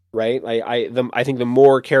 right? I think the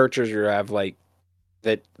more characters you have like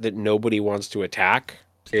that nobody wants to attack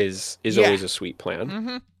is always a sweet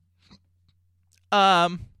plan.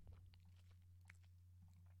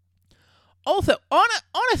 Also, on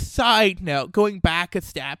a side note, going back a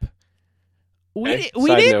step, we Side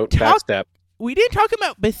didn't note, talk. backstep. We didn't talk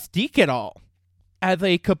about Mystique at all as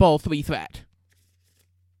a Cabal 3 threat.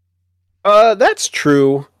 That's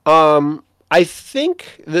true. I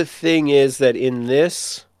think the thing is that in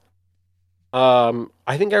this, I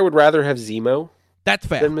think I would rather have Zemo. That's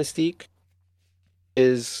fair. Than Mystique.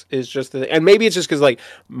 Is just the thing. And maybe it's just because like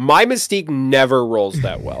my Mystique never rolls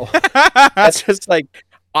that well. That's just like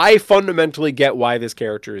I fundamentally get why this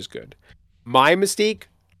character is good. My Mystique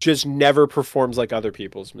just never performs like other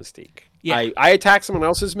people's Mystique. Yeah. I attack someone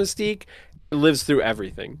else's Mystique, it lives through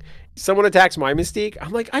everything. Someone attacks my Mystique,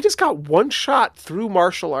 I'm like, I just got one shot through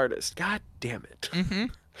martial artist. God damn it.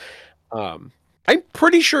 I'm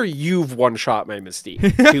pretty sure you've one shot my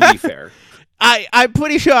Mystique, to be fair. I'm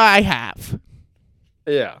pretty sure I have.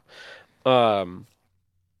 Yeah. So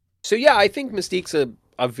yeah, I think Mystique's a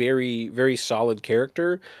very, very solid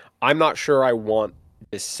character. I'm not sure I want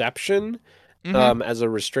Deception as a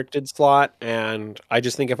restricted slot, and I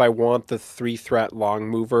just think if I want the 3-threat long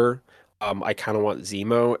mover, I kind of want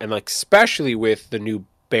Zemo, and like especially with the new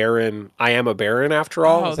Baron. I am a Baron after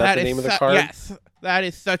all. Is that the name of the card? Yes, that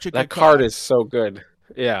is such a good card. That card is so good.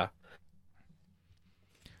 Yeah.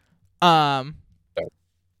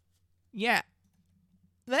 Yeah.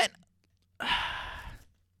 Then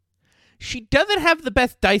she doesn't have the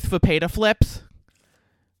best dice for pay to flips,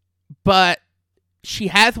 but she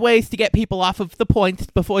has ways to get people off of the points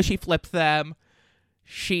before she flips them.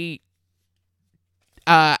 She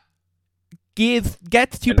gets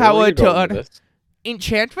 2 power to an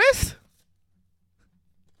Enchantress?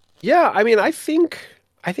 Yeah, I mean I think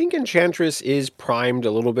Enchantress is primed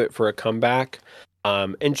a little bit for a comeback.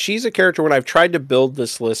 And she's a character when I've tried to build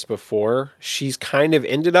this list before, she's kind of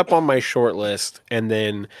ended up on my short list and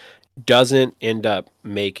then doesn't end up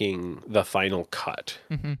making the final cut.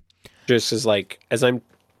 Just as I'm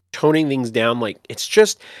toning things down, like it's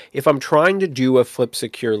just, if I'm trying to do a flip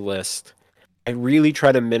secure list, I really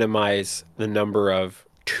try to minimize the number of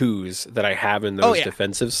 2s that I have in those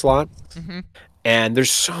defensive slots. And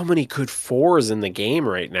there's so many good 4s in the game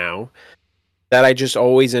right now that I just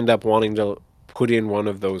always end up wanting to put in one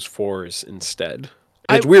of those 4s instead.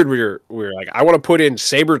 And it's weird. We're like, I want to put in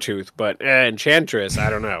Sabretooth, but Enchantress, I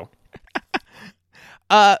don't know.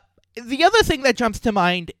 The other thing that jumps to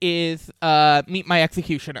mind is Meet My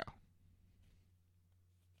Executioner.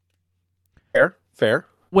 Fair.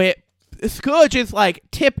 Where Scourge is like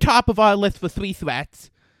tip top of our list for 3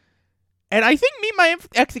 threats. And I think Meet My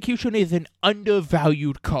Executioner is an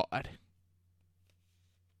undervalued card.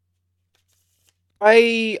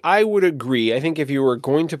 I would agree. I think if you were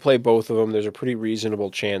going to play both of them, there's a pretty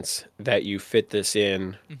reasonable chance that you fit this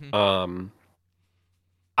in.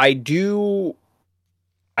 I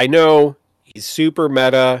know he's super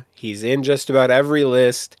meta. He's in just about every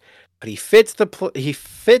list, but he fits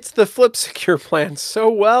the flip secure plan so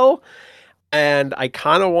well. And I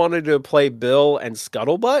kind of wanted to play Bill and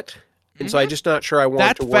Scuttlebutt, and so I'm just not sure I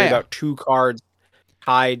want to worry about 2 cards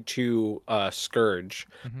tied to Scourge,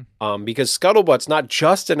 because Scuttlebutt's not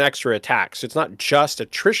just an extra attack, so it's not just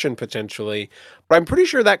attrition potentially, but I'm pretty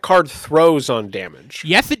sure that card throws on damage.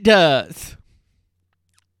 Yes, it does.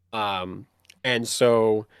 And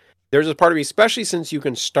so there's a part of me, especially since you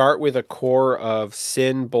can start with a core of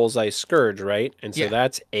Sin, Bullseye, Scourge, right? And so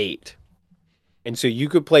that's 8. And so you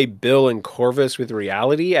could play Bill and Corvus with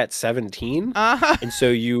Reality at 17. And so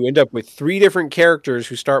you end up with 3 different characters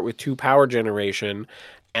who start with 2 power generation,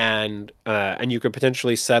 and you could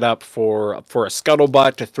potentially set up for a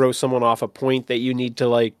Scuttlebutt to throw someone off a point that you need to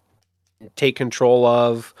like take control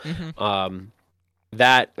of.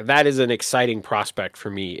 That is an exciting prospect for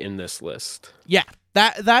me in this list. Yeah,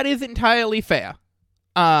 that is entirely fair.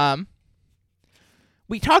 We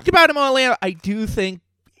talked about him earlier. I do think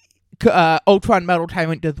Ultron Metal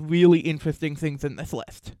Tyrant does really interesting things in this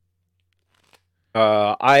list.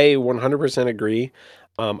 I 100% agree.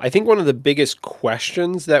 I think one of the biggest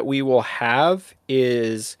questions that we will have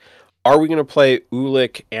is, are we going to play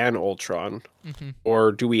Ulik and Ultron?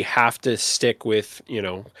 Or do we have to stick with,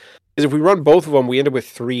 because if we run both of them, we end up with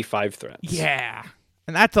 3 5 threats. Yeah.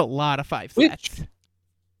 And that's a lot of 5 threats.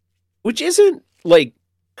 Which isn't,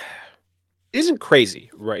 isn't crazy,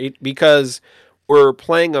 right? Because we're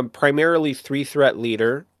playing a primarily 3-threat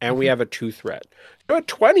leader, and we have a 2-threat. At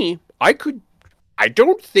 20, I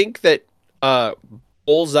don't think that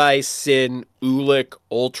Bullseye, Sin, Ulik,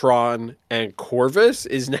 Ultron, and Corvus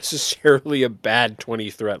is necessarily a bad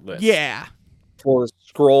 20-threat list. Yeah. For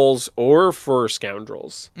Skrulls or for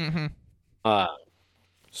Scoundrels.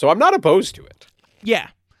 So I'm not opposed to it. Yeah.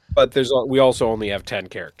 But we also only have 10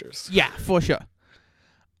 characters. Yeah, for sure.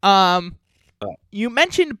 You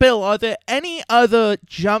mentioned Bill. Are there any other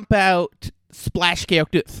jump out splash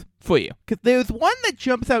characters for you? Because there's one that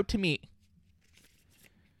jumps out to me.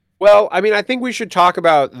 Well, I mean, I think we should talk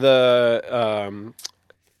about the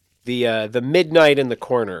Midnight in the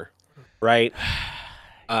Corner, right?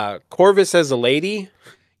 Corvus as a lady.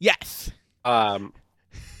 Yes. And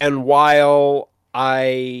while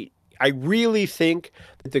I really think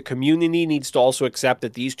that the community needs to also accept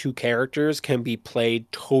that these 2 characters can be played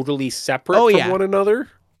totally separate from one another.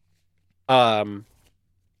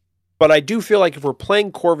 But I do feel like if we're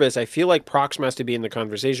playing Corvus, I feel like Proxima has to be in the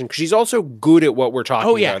conversation because she's also good at what we're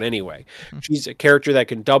talking about anyway. She's a character that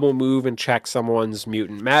can double move and check someone's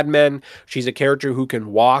mutant madmen. She's a character who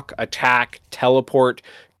can walk, attack, teleport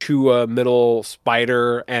to a middle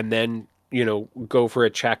spider, and then, go for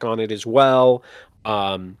a check on it as well.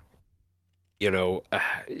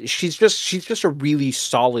 She's just a really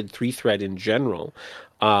solid 3-threat in general.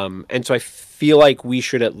 And so I feel like we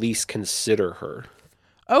should at least consider her.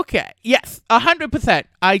 Okay, yes, 100%.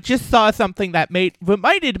 I just saw something that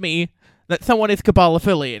reminded me that someone is Cabal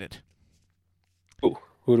affiliated. Ooh,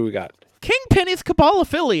 who do we got? Kingpin is Cabal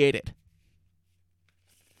affiliated.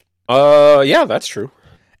 Yeah, that's true.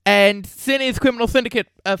 And Sin is Criminal Syndicate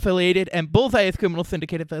affiliated, and Bullseye is Criminal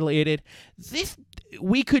Syndicate affiliated.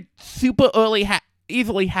 We could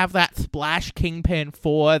easily have that splash Kingpin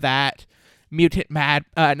for that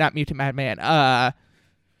not Mutant Madman,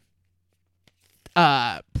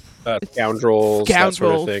 Scoundrels, that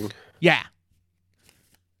sort of thing. Yeah.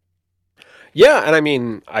 Yeah, and I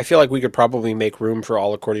mean, I feel like we could probably make room for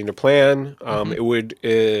All According to Plan.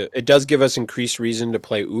 It does give us increased reason to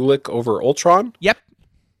play Ulik over Ultron. Yep.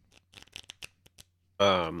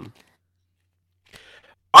 On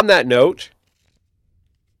that note,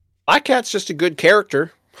 Black Cat's just a good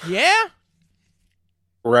character. Yeah.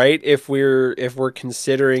 Right? If we're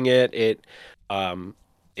considering it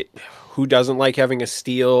who doesn't like having a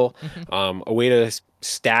steal? A way to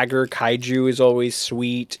stagger kaiju is always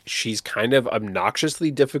sweet. She's kind of obnoxiously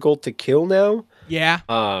difficult to kill now. Yeah.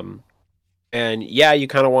 And yeah, you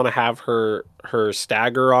kind of want to have her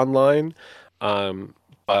stagger online.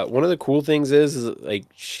 But one of the cool things is like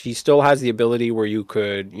she still has the ability where you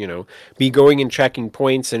could, be going and checking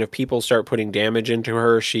points, and if people start putting damage into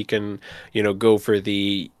her, she can, go for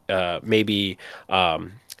the maybe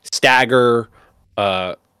stagger,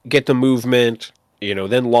 get the movement,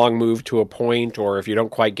 then long move to a point, or if you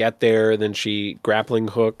don't quite get there, then she grappling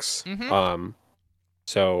hooks.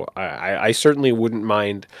 So I certainly wouldn't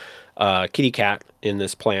mind Kitty Cat in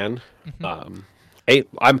this plan. Hey,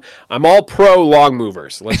 I'm all pro long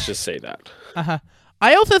movers. Let's just say that.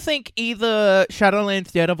 I also think either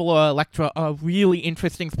Shadowlands, Daredevil, or Elektra are really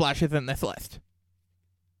interesting splashes in this list.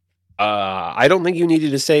 I don't think you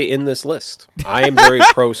needed to say in this list. I am very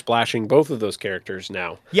pro splashing both of those characters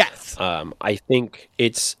now. Yes. I think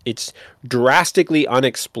it's drastically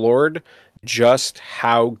unexplored just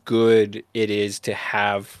how good it is to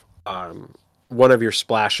have one of your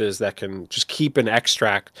splashes that can just keep an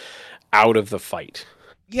extract out of the fight.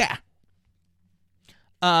 Yeah.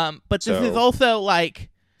 But this is So also like,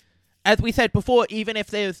 as we said before, even if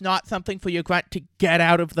there's not something for your grunt to get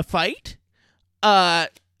out of the fight,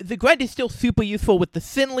 the grunt is still super useful with the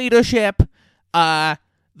Sin leadership, that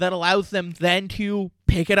allows them then to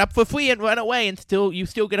pick it up for free and run away, and you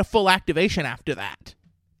still get a full activation after that.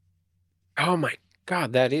 oh my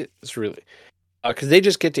god, that is really because they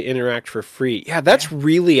just get to interact for free. Yeah, that's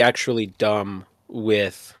really actually dumb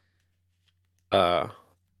with that's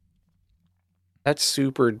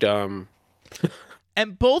super dumb.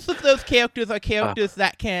 And both of those characters are characters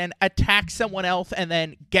that can attack someone else and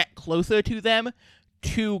then get closer to them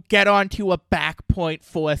to get onto a back point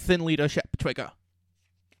for a Sin leadership trigger.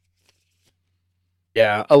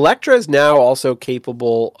 Yeah, Electra is now also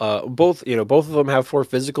capable. Both of them have 4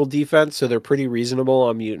 physical defense, so they're pretty reasonable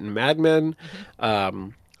on Mutant Madmen.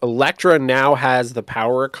 Electra now has the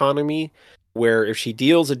power economy, where if she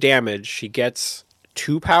deals a damage, she gets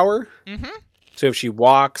 2 power. So if she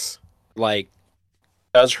walks, like,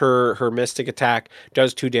 does her mystic attack,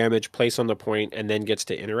 does 2 damage, place on the point, and then gets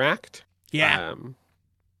to interact. Yeah.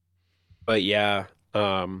 But yeah,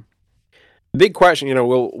 big question.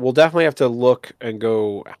 We'll definitely have to look and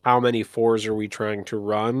go, how many 4s are we trying to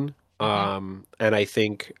run? And I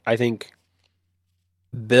think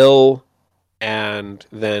Bill and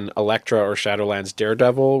then Elektra or Shadowlands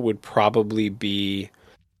Daredevil would probably be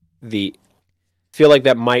feel like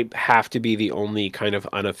that might have to be the only kind of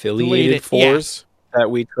unaffiliated 4s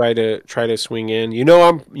that we try to swing in.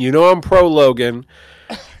 I'm pro Logan,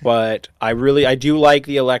 but I do like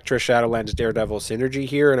the Elektra Shadowlands Daredevil synergy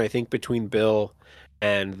here, and I think between Bill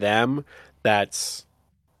and them,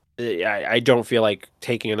 I don't feel like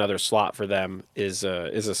taking another slot for them is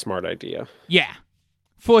a smart idea. Yeah,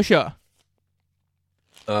 for sure.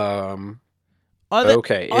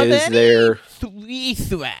 Okay, is there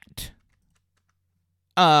 3-threat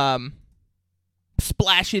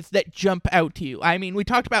splashes that jump out to you? I mean, we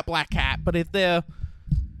talked about Black Cat, but is there...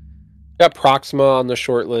 Got Proxima on the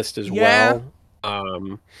short list as well.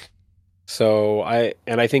 So I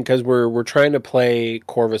think because we're trying to play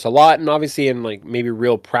Corvus a lot, and obviously in like maybe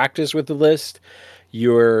real practice with the list,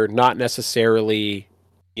 you're not necessarily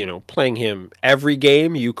playing him every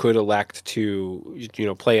game. You could elect to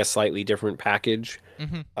play a slightly different package.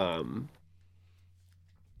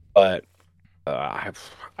 But I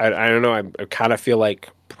don't know. I kind of feel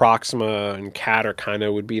like Proxima and Cat are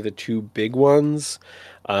would be the 2 big ones.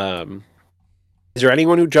 Is there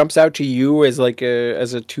anyone who jumps out to you as like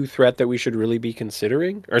as a 2 threat that we should really be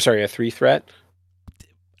considering? Or sorry, a 3 threat?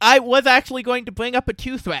 I was actually going to bring up a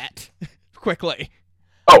 2 threat quickly.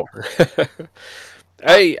 Oh.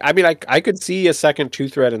 I mean, I could see a second 2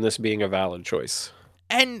 threat in this being a valid choice.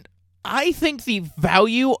 And I think the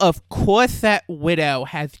value of Corset Widow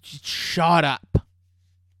has shot up.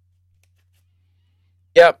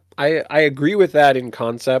 Yep, I agree with that in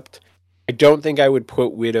concept. I don't think I would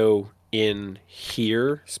put Widow in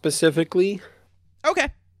here specifically. Okay,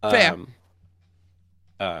 fair.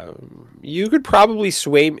 You could probably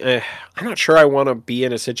sway me. I'm not sure I want to be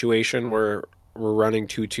in a situation where we're running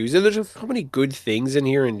 2 2s. There's just so many good things in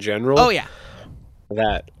here in general. Oh yeah,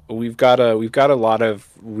 that we've got a lot of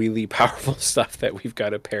really powerful stuff that we've got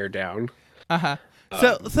to pare down.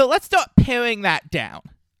 So let's start paring that down.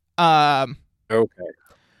 Okay.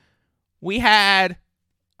 We had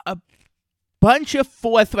a bunch of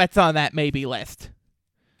 4 threats on that maybe list.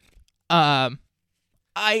 I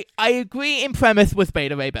agree in premise with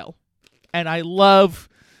Beta Ray Bill. And I love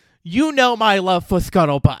my love for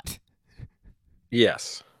Scuttlebutt.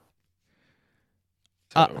 Yes.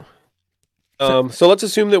 So let's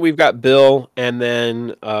assume that we've got Bill, and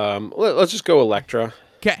then let's just go Elektra.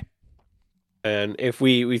 Okay. And if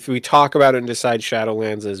we talk about it and decide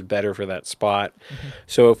Shadowlands is better for that spot,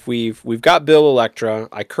 so if we've got Bill, Elektra.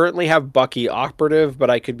 I currently have Bucky operative,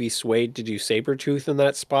 but I could be swayed to do Sabretooth in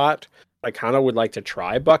that spot. I kind of would like to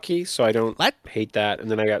try Bucky, so I don't hate that.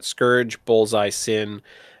 And then I got Scourge, Bullseye, Sin,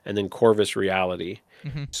 and then Corvus Reality.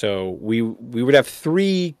 So we would have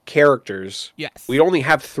 3 characters. Yes. We'd only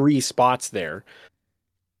have 3 spots there.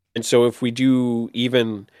 And so if we do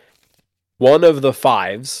even one of the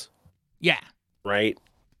 5s, yeah, right?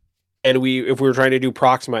 And if we were trying to do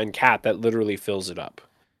Proxima and Cat, that literally fills it up.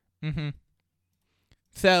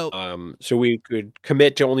 So so we could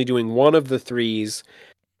commit to only doing one of the 3s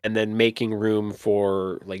and then making room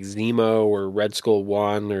for like Zemo or Red Skull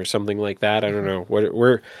 1 or something like that. I don't know.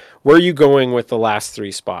 Where are you going with the last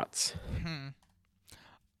 3 spots?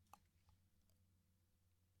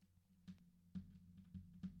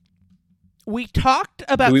 we talked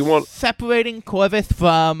about Do we want? separating Corvus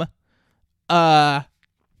from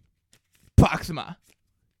Proxima.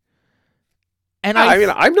 And I mean,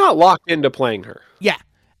 I'm not locked into playing her. yeah.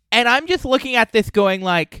 And I'm just looking at this going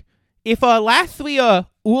like, if our last three are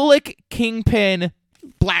Ulik, Kingpin,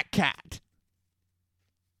 Black Cat,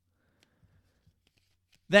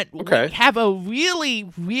 then Okay. we have a really,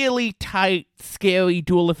 really tight, scary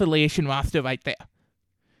dual affiliation roster right there.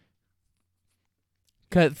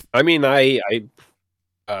 Because I mean, I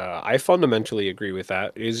fundamentally agree with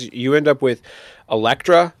that. Is you end up with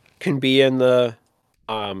Elektra can be in the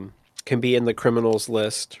criminals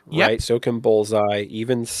list, Yep. right? So can Bullseye,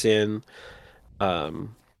 even Sin.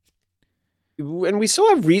 And we still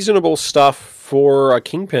have reasonable stuff for a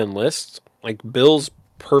Kingpin list. Like Bill's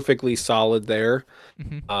perfectly solid there.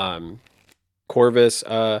 Mhm. Corvus,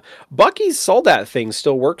 Bucky's Soldat thing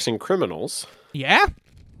still works in criminals. yeah,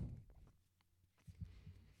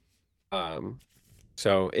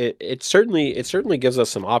 So it certainly gives us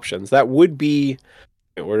some options. That would be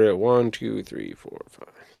we're at 1, 2, 3, 4, 5.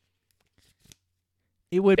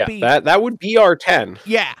 it would Yeah, be that would be our 10.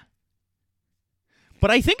 yeah. But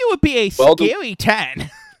I think it would be a Well, scary 10.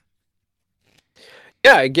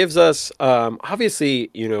 Yeah, it gives us obviously,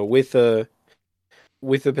 with the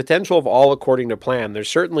potential of all according to plan, there's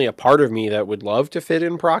certainly a part of me that would love to fit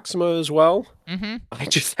in Proxima as well. Mm-hmm. I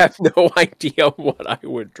just have no idea what I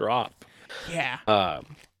would drop. Yeah.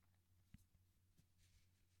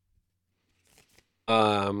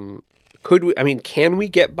 Could we? I mean, can we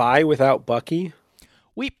get by without Bucky?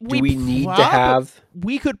 Do we need to have?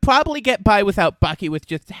 We could probably get by without Bucky with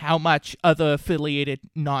just how much other affiliated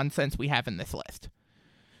nonsense we have in this list.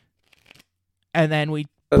 And then we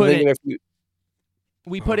put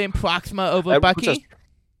in Proxima over Bucky.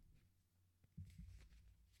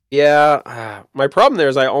 Yeah, my problem there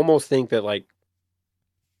is I almost think that like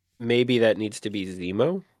maybe that needs to be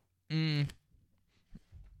Zemo.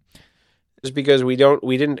 Just because we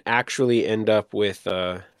didn't actually end up with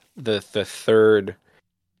the third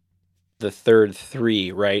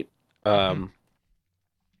three, right?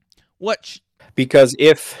 Because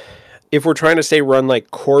if we're trying to say run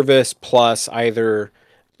like Corvus plus either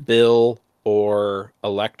Bill or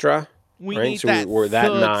Elektra, we right? Need So that we're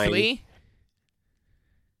that 9. Three.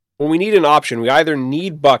 Well, we need an option. We either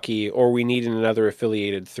need Bucky or we need another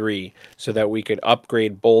affiliated 3 so that we could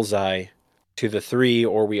upgrade Bullseye to the 3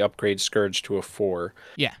 or we upgrade Scourge to a 4.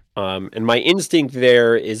 Yeah. And my instinct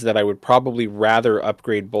there is that I would probably rather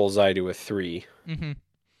upgrade Bullseye to a 3. Mm-hmm.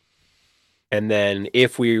 And then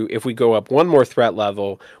if we go up one more threat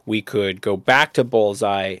level, we could go back to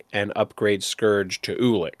Bullseye and upgrade Scourge to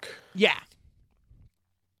Ulik. Yeah.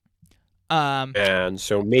 And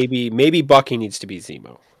so maybe Bucky needs to be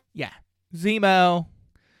Zemo. Yeah. Zemo.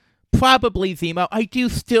 Probably Zemo. I do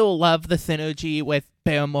still love the synergy with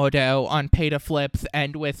Bear Mordo on Peta Flips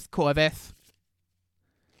and with Corvus.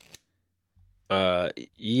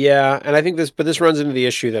 Yeah, and I think this runs into the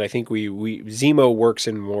issue that I think we Zemo works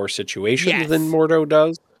in more situations than Mordo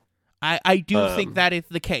does. I do think that is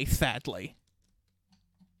the case, sadly.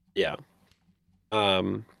 Yeah.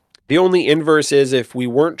 The only inverse is if we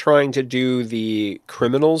weren't trying to do the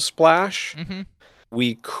criminal splash,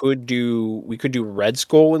 we could do Red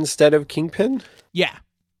Skull instead of Kingpin. Yeah.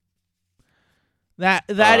 That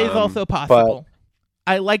is also possible.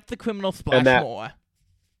 I like the criminal splash more.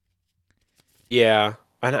 Yeah.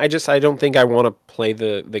 And I don't think I want to play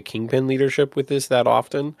the Kingpin leadership with this that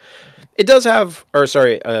often. It does have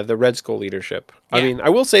the Red Skull leadership. Yeah. I mean, I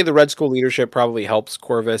will say the Red Skull leadership probably helps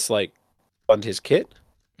Corvus like fund his kit.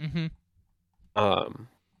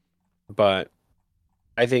 But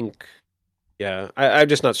I think I'm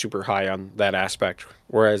just not super high on that aspect.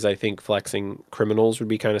 Whereas I think flexing criminals would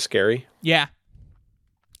be kind of scary. Yeah.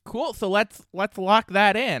 Cool. So let's lock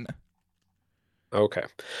that in. Okay.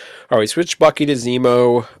 All right. Switch Bucky to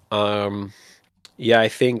Zemo. I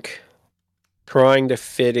think trying to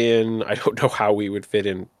fit in. I don't know how we would fit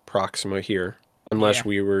in Proxima here, unless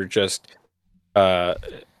we were just.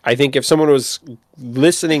 I think if someone was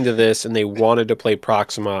listening to this and they wanted to play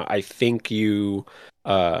Proxima, I think you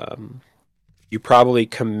probably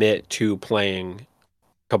commit to playing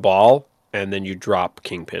Cabal and then you drop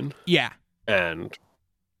Kingpin. Yeah. And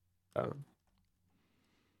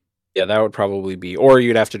that would probably be, or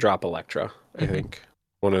you'd have to drop Elektra. I think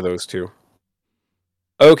one of those two.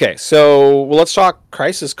 Okay, so let's talk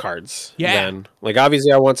Crisis cards. Yeah. Then, like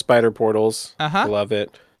obviously, I want Spider Portals. Uh-huh. Love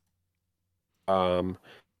it.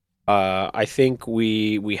 I think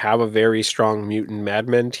we have a very strong Mutant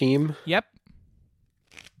Madmen team. Yep.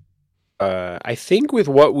 I think with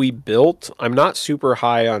what we built, I'm not super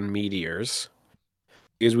high on Meteors.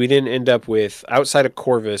 because we didn't end up with, outside of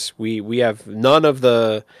Corvus, we have none of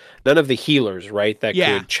the healers, right? That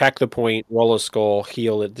Yeah. could check the point, roll a skull,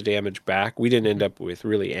 heal it the damage back. We didn't end up with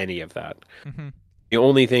really any of that. Mm-hmm. The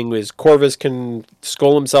only thing was Corvus can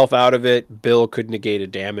skull himself out of it. Bill could negate a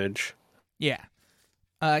damage. Yeah.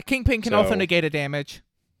 Kingpin can also negate a damage.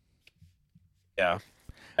 Yeah.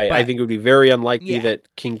 I think it would be very unlikely that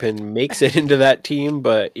Kingpin makes it into that team,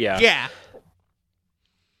 but yeah. Yeah.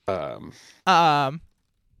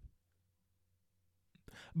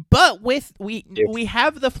 But we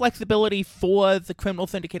have the flexibility for the Criminal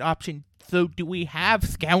Syndicate option, so do we have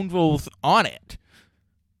scoundrels on it?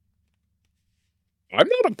 I'm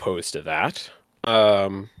not opposed to that.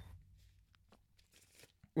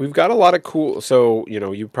 We've got a lot of cool... So,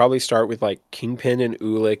 you probably start with, like, Kingpin and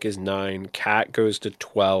Ulik is 9, Cat goes to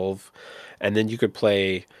 12, and then you could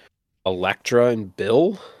play Elektra and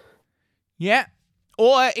Bill. Yeah.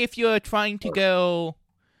 Or if you're trying to go...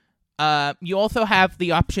 you also have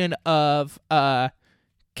the option of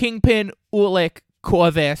Kingpin, Ulik,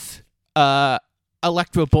 Corvus,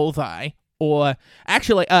 Elektra, Bullseye. Or,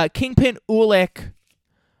 actually, Kingpin, Ulik,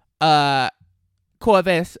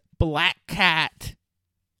 Corvus, Black Cat...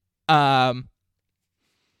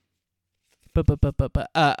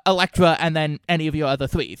 Elektra, and then any of your other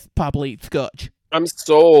threes. Probably Scourge. I'm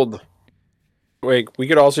sold. Wait, we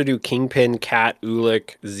could also do Kingpin, Cat,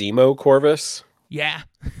 Ulik, Zemo, Corvus. Yeah.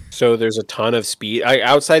 So there's a ton of speed.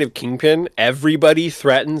 Outside of Kingpin, everybody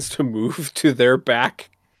threatens to move to their back.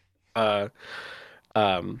 Threatens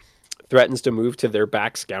to move to their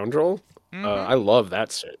back scoundrel. Mm-hmm. I love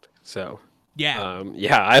that shit. So... Yeah.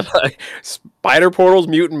 I like Spider Portals,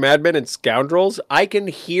 Mutant Madmen, and Scoundrels. I can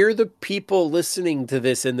hear the people listening to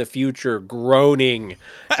this in the future groaning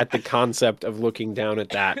at the concept of looking down at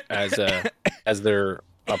that as their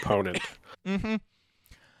opponent. Mm-hmm.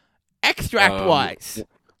 Extract-wise,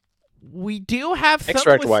 we do have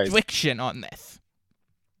some restriction on this.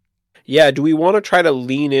 Yeah, do we want to try to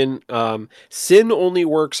lean in? Sin only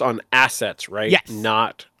works on assets, right? Yes.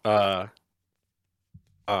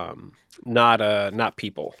 Not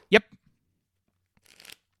people. Yep.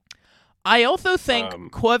 I also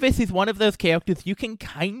think Corvus is one of those characters you can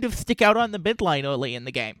kind of stick out on the midline early in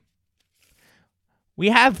the game. We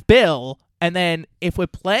have Bill, and then if we're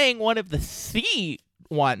playing one of the C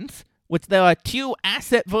ones, which there are 2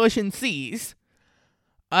 asset version Cs,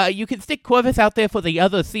 you can stick Corvus out there for the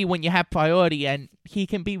other C when you have priority, and he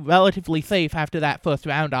can be relatively safe after that first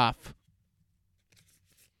round off.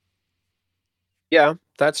 Yeah,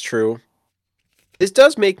 that's true. This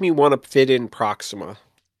does make me want to fit in Proxima.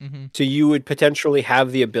 Mm-hmm. So you would potentially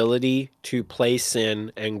have the ability to play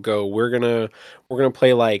Sin and go, we're gonna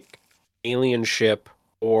play like Alien Ship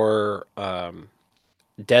or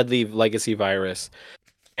Deadly Legacy Virus.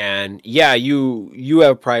 And yeah, you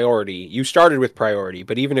have priority. You started with priority,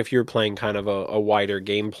 but even if you're playing kind of a wider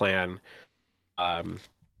game plan,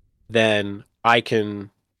 then I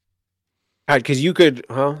can... Because you could...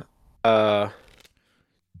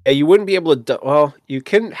 you wouldn't be able to... you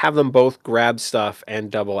couldn't have them both grab stuff and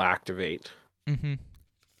double activate. Mm-hmm.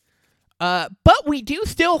 But we do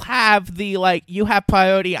still have the, like, you have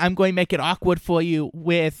priority, I'm going to make it awkward for you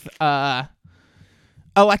with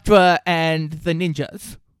Elektra and the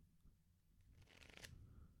ninjas.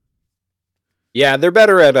 Yeah, they're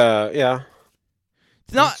better at... yeah.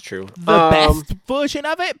 It's not That's true. The best version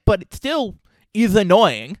of it, but it still is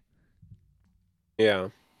annoying. Yeah.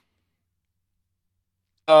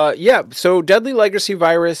 So Deadly Legacy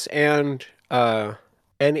Virus and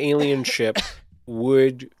Alien Ship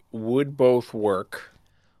would both work.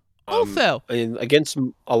 Also, against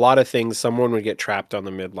a lot of things, someone would get trapped on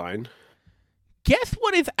the midline. Guess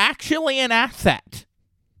what is actually an asset?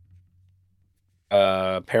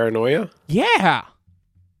 Paranoia? Yeah.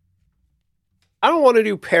 I don't want to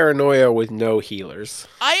do Paranoia with no healers.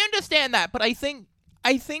 I understand that, but I think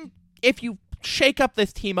if you shake up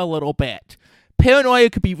this team a little bit, Paranoia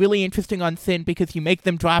could be really interesting on Sin because you make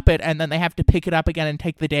them drop it and then they have to pick it up again and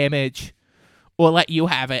take the damage, or let you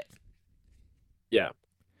have it. Yeah.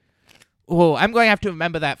 Oh, I'm going to have to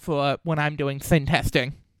remember that for when I'm doing Sin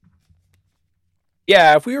testing.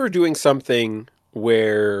 Yeah, if we were doing something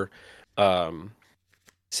where,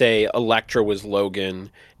 say, Elektra was Logan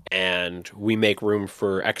and we make room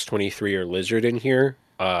for X-23 or Lizard in here,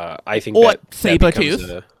 I think or that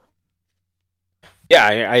Sabretooth.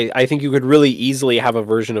 Yeah, I think you could really easily have a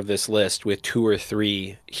version of this list with 2 or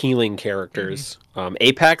 3 healing characters. Mm-hmm.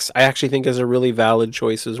 Apex, I actually think, is a really valid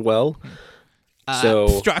choice as well.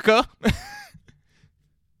 Strucker.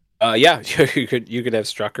 Yeah, you could have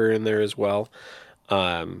Strucker in there as well.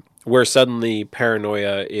 Where suddenly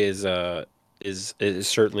Paranoia is is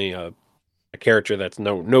certainly a character that's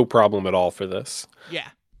no problem at all for this. Yeah.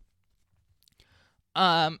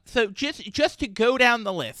 So just to go down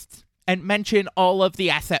the list and mention all of the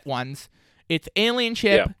asset ones, it's Alien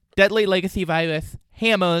Ship, Deadly Legacy Virus,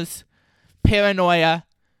 Hammers, Paranoia,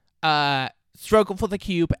 Struggle for the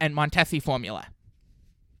Cube, and Montesi Formula.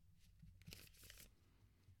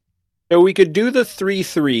 So we could do the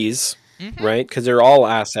 3/3s, right? Because they're all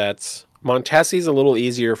assets. Montesi's a little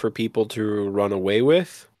easier for people to run away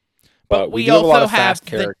with, but we do have a lot of fast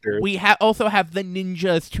characters. We also have the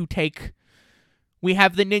ninjas to take. We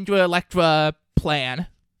have the Ninja Electra plan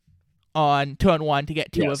on turn 1 to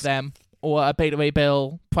get 2 of them, or a Beta Ray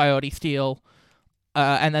Bill, Priority Steal,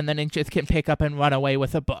 and then the ninjas can pick up and run away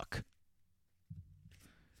with a book.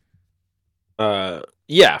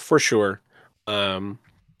 Yeah, for sure. We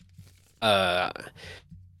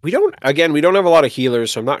don't have a lot of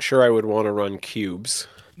healers, so I'm not sure I would want to run cubes.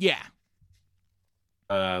 Yeah.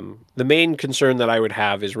 The main concern that I would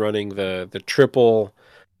have is running the triple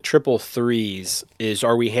 3s.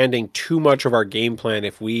 Are we handing too much of our game plan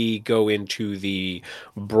if we go into the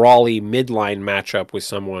brawly midline matchup with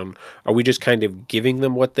someone? Are we just kind of giving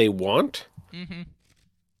them what they want?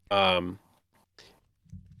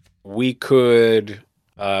 We could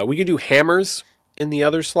do hammers in the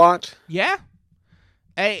other slot. Yeah.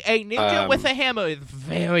 A ninja with a hammer is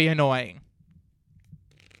very annoying.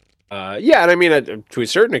 Yeah, and I mean, to a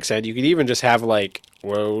certain extent, you could even just have like,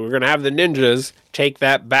 well, we're going to have the ninjas take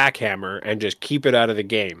that back hammer and just keep it out of the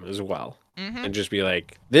game as well. And just be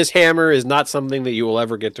like, this hammer is not something that you will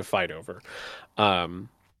ever get to fight over.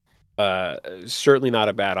 Certainly not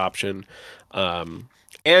a bad option.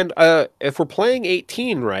 And if we're playing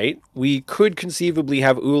 18, right, we could conceivably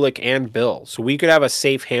have Ulik and Bill. So we could have a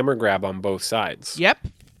safe hammer grab on both sides. Yep.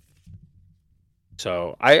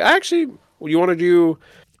 So I actually, you want to do...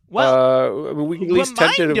 Well, I mean, we can at least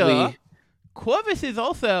tentatively... Corvus is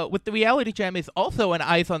also, with the reality gem, is also an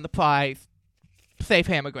eyes on the prize safe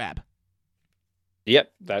hammer grab.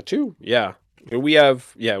 Yep, that too. Yeah. We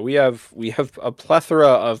have a plethora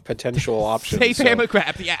of potential options. Safe hammer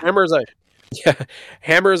grab, yeah.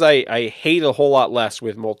 Hammers I hate a whole lot less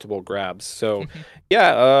with multiple grabs. So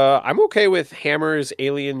I'm okay with hammers,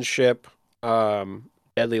 alien ship,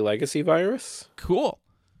 deadly legacy virus. Cool.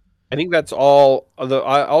 I think that's all.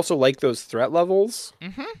 I also like those threat levels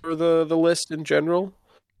for the list in general.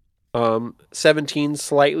 17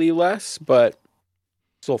 slightly less, but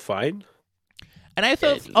still fine. And I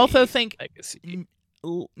also think legacy.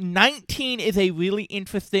 19 is a really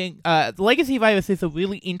interesting... the Legacy Virus is a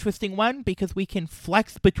really interesting one because we can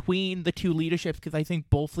flex between the two leaderships because I think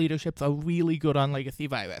both leaderships are really good on Legacy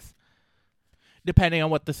Virus, depending on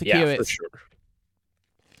what the secure is. Yeah, for sure.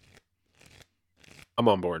 I'm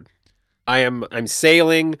on board. I'm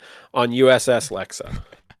sailing on USS Lexa.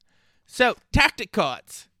 So, tactic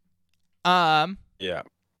cards. Yeah.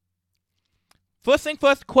 First thing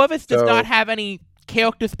first, Corvus does not have any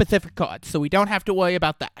character-specific cards, so we don't have to worry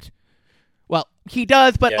about that. Well, he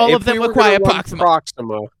does, but all of them require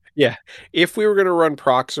Proxima. Yeah. If we were going to run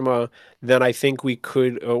Proxima, then I think we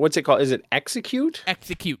could... what's it called? Is it Execute?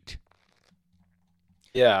 Execute.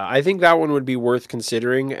 Yeah, I think that one would be worth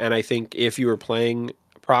considering, and I think if you were playing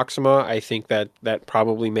Proxima, I think that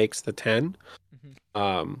probably makes the 10.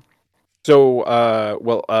 All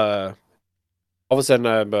of a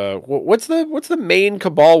sudden, what's the main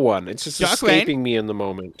Cabal one? It's just Dark escaping me in the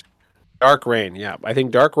moment. Dark Reign, yeah. I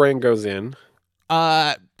think Dark Reign goes in.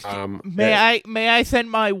 May I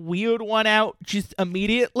send my weird one out just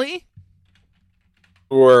immediately?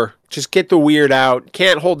 Or just get the weird out.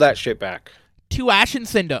 Can't hold that shit back. 2 Ash and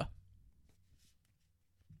Cinder.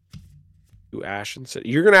 2 Ash and Cinder.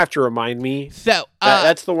 You're gonna have to remind me. So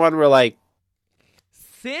that's the one where like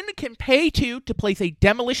Sin can pay 2 to place a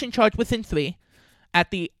demolition charge within 3.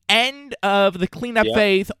 At the end of the cleanup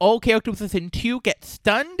phase, all characters within 2 get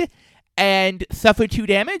stunned and suffer 2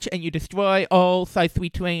 damage, and you destroy all size 3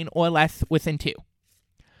 terrain or less within 2.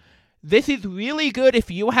 This is really good if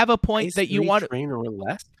you have a point that you want. Terrain or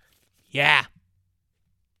less? Yeah.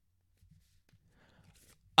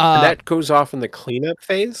 And that goes off in the cleanup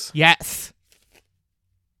phase? Yes.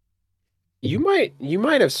 You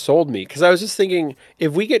might have sold me, because I was just thinking,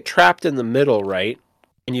 if we get trapped in the middle, right,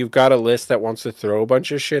 and you've got a list that wants to throw a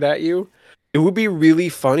bunch of shit at you, it would be really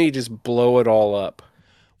funny to just blow it all up.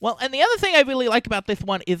 Well, and the other thing I really like about this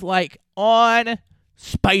one is, like, on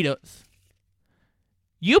spiders.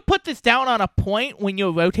 You put this down on a point when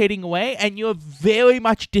you're rotating away, and you're very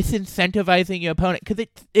much disincentivizing your opponent, because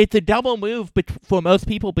it's a double move for most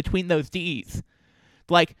people between those Ds.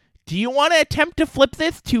 Like, do you want to attempt to flip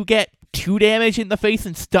this to get 2 damage in the face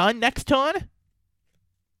and stun next turn.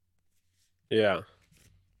 Yeah.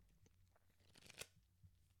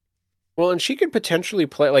 Well, and she could potentially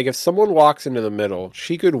play, like, if someone walks into the middle,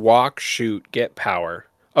 she could walk, shoot, get power.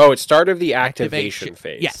 Oh, it's start of the activation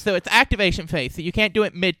phase. Yeah, so it's activation phase, so you can't do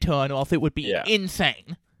it mid-turn, or else it would be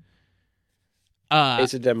insane.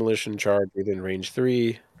 It's a demolition charge within range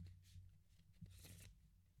 3.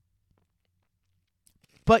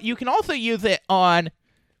 But you can also use it on,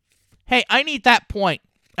 hey, I need that point,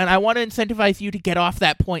 and I want to incentivize you to get off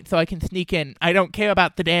that point so I can sneak in. I don't care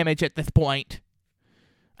about the damage at this point.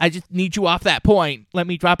 I just need you off that point. Let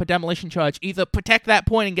me drop a demolition charge. Either protect that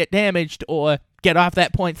point and get damaged, or get off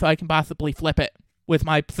that point so I can possibly flip it with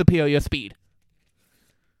my superior speed.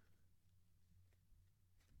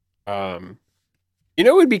 You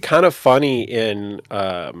know, it would be kind of funny in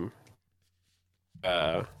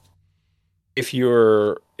if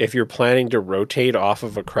you're planning to rotate off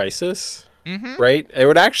of a crisis, right? It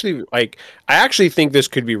would actually, like, I actually think this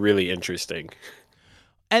could be really interesting.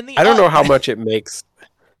 And I don't know how much it makes.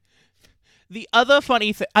 The other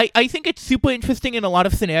funny thing, I think it's super interesting in a lot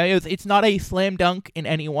of scenarios. It's not a slam dunk in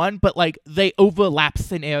any one, but, like, they overlap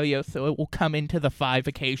scenarios, so it will come into the 5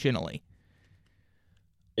 occasionally.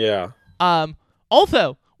 Yeah.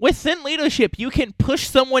 Also, with Thin Leadership, you can push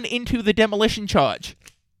someone into the demolition charge.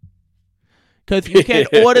 Because you can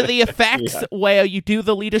order the effects where you do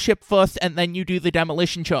the leadership first and then you do the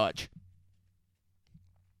demolition charge.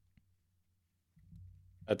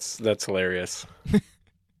 That's hilarious.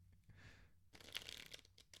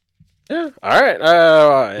 Yeah. All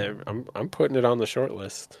right. I'm putting it on the short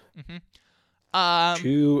list.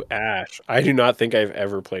 To Ash. I do not think I've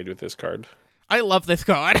ever played with this card. I love this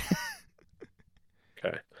card.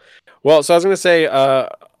 Okay. Well, so I was going to say,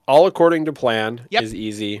 all according to plan is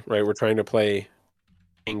easy, right? We're trying to play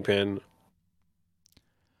Kingpin.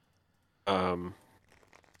 I'm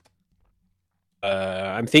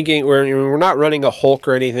thinking we're not running a Hulk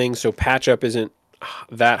or anything, so patch up isn't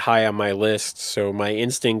that high on my list. So my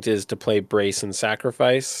instinct is to play Brace and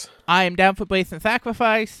Sacrifice. I am down for Brace and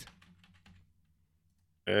Sacrifice.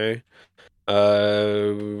 Okay.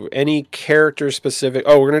 Any character specific?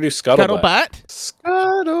 Oh, we're gonna do Scuttlebutt.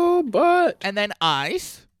 Scuttlebutt. And then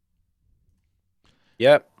Eyes.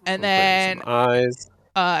 Yep. And then Eyes.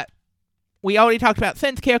 We already talked about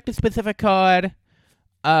Sense character specific card.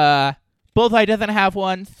 Bullseye doesn't have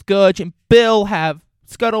one. Scourge and Bill have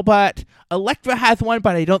Scuttlebutt. Elektra has one,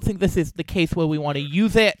 but I don't think this is the case where we want to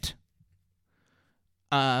use it.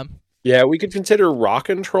 Yeah, we could consider Rock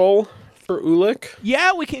and Troll for Ulik.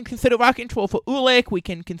 Yeah, we can consider Rock and Troll for Ulik. We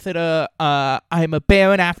can consider I'm a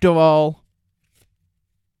Baron after all.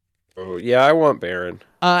 Oh, yeah, I want Baron.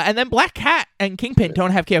 And then Black Cat and Kingpin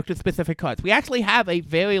don't have character-specific cards. We actually have a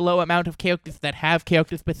very low amount of characters that have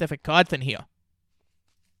character-specific cards in here.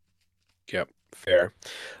 Yep, fair.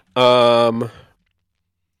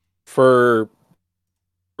 For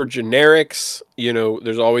generics, you know,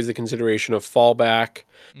 there's always the consideration of fallback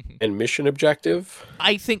and mission objective.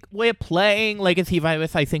 I think we're playing Legacy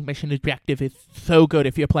Virus. I think mission objective is so good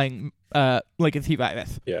if you're playing Legacy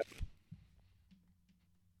Virus. Yeah.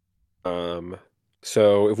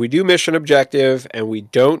 So if we do mission objective and we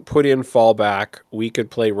don't put in fallback, we could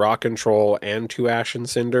play Rock and Troll and 2 Ash and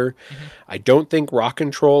Cinder. I don't think Rock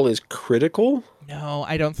and Troll is critical. No,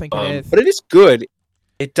 I don't think it is. But it is good.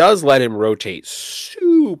 It does let him rotate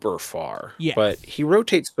super far. Yes. But he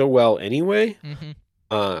rotates so well anyway.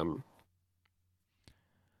 I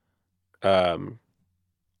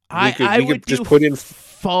would just put in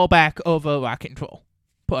fallback over Rock and Troll,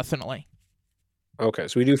 personally. Okay,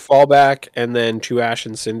 so we do fallback, and then 2 Ash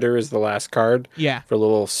and Cinder is the last card. Yeah. For a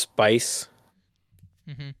little spice.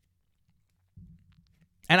 And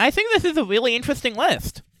I think this is a really interesting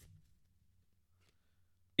list.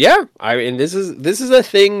 Yeah, I mean this is a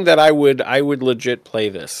thing that I would legit play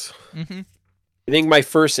this. I think my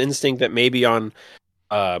first instinct that maybe on,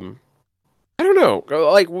 I don't know,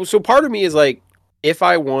 like, so part of me is like, if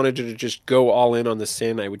I wanted to just go all in on the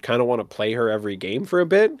Sin, I would kind of want to play her every game for a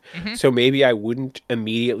bit. So maybe I wouldn't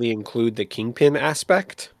immediately include the Kingpin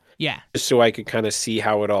aspect. Yeah. Just so I could kind of see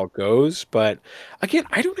how it all goes. But again,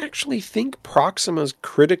 I don't actually think Proxima's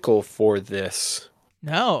critical for this.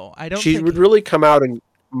 No, I don't She would really come out in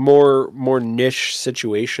more niche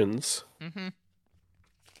situations.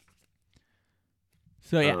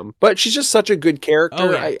 So yeah. But she's just such a good character.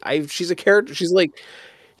 Oh, yeah. She's a character.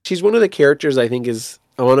 She's one of the characters I think is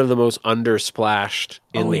one of the most undersplashed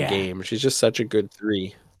in the game. She's just such a good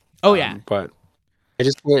 3. Oh yeah. But I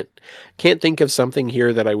just can't think of something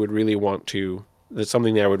here that I would really want to. That's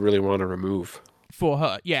something that I would really want to remove for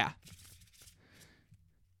her. Yeah.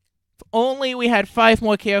 only we had 5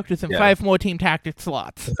 more characters and 5 more team tactics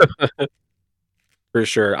slots. For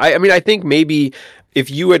sure. I mean, I think maybe if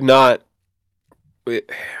you had not,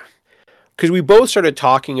 because we both started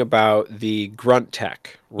talking about the grunt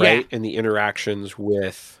tech, right, and the interactions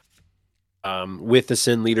with the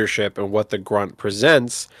Sin leadership and what the grunt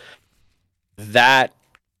presents. That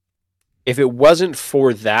if it wasn't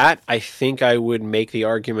for that, I think I would make the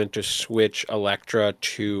argument to switch Electra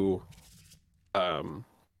to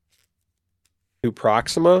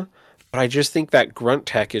Proxima. But I just think that grunt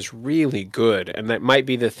tech is really good, and that might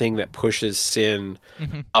be the thing that pushes Sin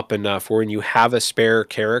up enough where when you have a spare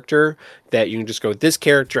character that you can just go, this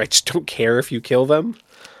character, I just don't care if you kill them.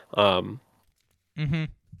 I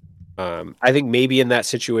think maybe in that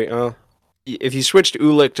situation, if you switched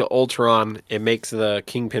Ulik to Ultron, it makes the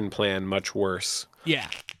Kingpin plan much worse. Yeah.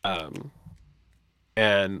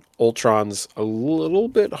 And Ultron's a little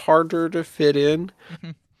bit harder to fit in.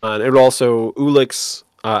 And also, Ulik's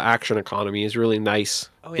action economy is really nice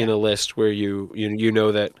in a list where you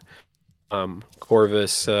know that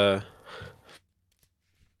Corvus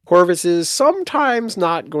is sometimes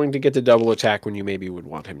not going to get the double attack when you maybe would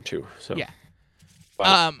want him to. So yeah. But,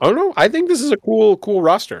 I don't know. I think this is a cool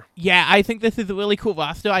roster. Yeah, I think this is a really cool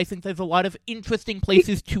roster. I think there's a lot of interesting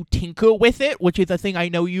places to tinker with it, which is a thing I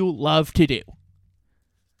know you love to do.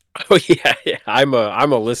 Oh yeah. I'm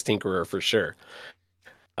a list tinkerer for sure.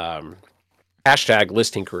 Hashtag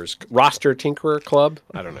list tinkerers, roster tinkerer club.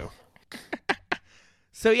 I don't know.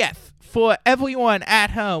 So yes, for everyone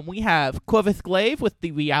at home, we have Corvus Glaive with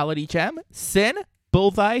the reality gem, Sin,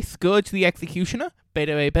 Bullseye, Scourge the Executioner,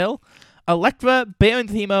 Beta Ray Bill, Electra, Baron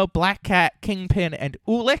Zemo, Black Cat, Kingpin, and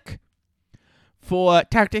Ulik. For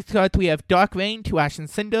tactics cards, we have Dark Rain, To Ash and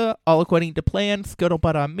Cinder, All According to Plan,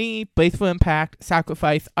 Scuttlebutt on Me, Brace for Impact,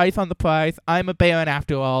 Sacrifice, Ice on the Prize, I'm a Baron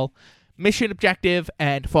After All, Mission Objective,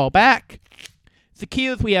 and Fall Back.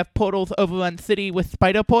 Secures, we have Portals Overrun City with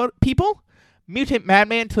Spider People, Mutant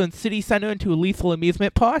Madman turns City Center into a lethal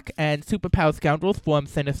amusement park, and Superpower Scoundrels form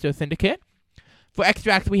Sinister Syndicate. For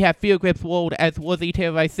extracts, we have Fear Grips World as Worthy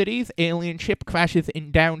terrorized cities, alien ship crashes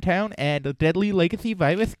in downtown, and a deadly legacy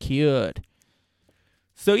virus cured.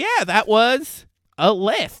 So yeah, that was a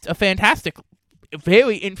list. A fantastic,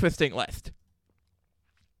 very interesting list.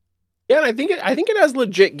 Yeah, and I think it has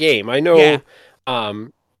legit game. I know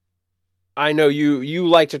I know you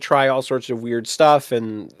like to try all sorts of weird stuff,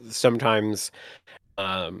 and sometimes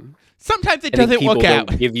it doesn't work out.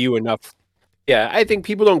 Don't give you enough. Yeah, I think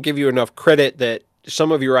people don't give you enough credit that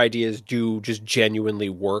some of your ideas do just genuinely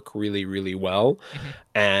work really, really well.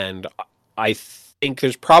 And I think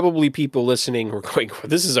there's probably people listening who are going, well,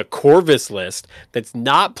 this is a Corvus list that's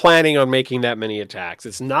not planning on making that many attacks.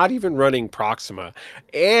 It's not even running Proxima,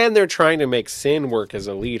 and they're trying to make Sin work as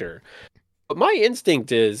a leader. But my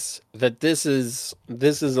instinct is that this is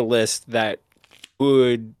a list that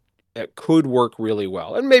could work really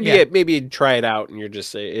well, and maybe try it out, and you're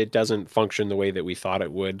just it doesn't function the way that we thought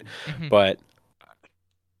it would. But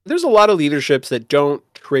there's a lot of leaderships that don't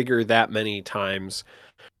trigger that many times.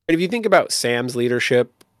 And if you think about Sam's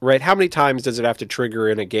leadership, right? How many times does it have to trigger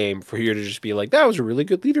in a game for you to just be like, that was a really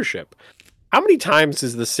good leadership? How many times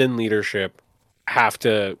does the Sin leadership have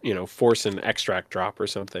to, force an extract drop or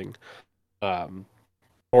something,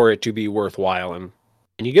 for it to be worthwhile? And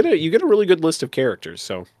you get a really good list of characters.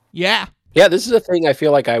 So yeah, this is a thing I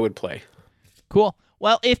feel like I would play. Cool.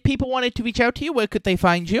 Well, if people wanted to reach out to you, where could they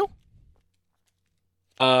find you?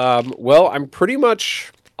 Well, I'm pretty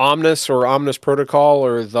much Omnus or Omnus Protocol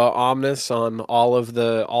or the Omnus on all of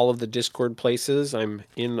the Discord places. I'm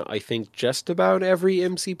in, I think, just about every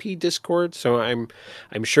MCP Discord, so I'm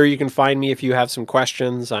sure you can find me if you have some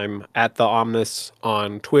questions. I'm at the Omnus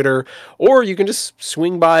on Twitter, or you can just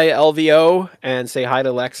swing by LVO and say hi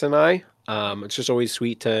to Lex and I. It's just always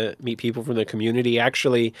sweet to meet people from the community.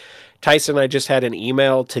 Actually, Tyson and I just had an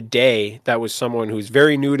email today that was someone who's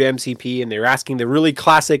very new to MCP, and they were asking the really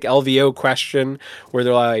classic LVO question where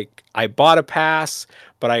they're like, I bought a pass,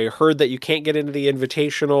 but I heard that you can't get into the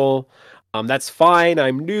Invitational. That's fine.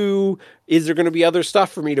 I'm new. Is there going to be other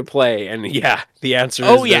stuff for me to play? And yeah, the answer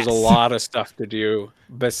is there's a lot of stuff to do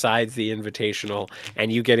besides the Invitational,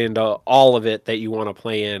 and you get into all of it that you want to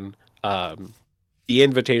play in. The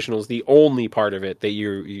Invitational is the only part of it that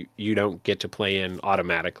you don't get to play in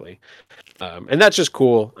automatically. And that's just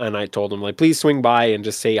cool. And I told him, like, please swing by and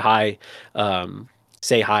just say hi.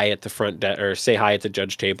 Say hi at the front or say hi at the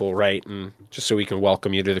judge table, right? And just so we can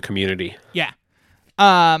welcome you to the community. Yeah.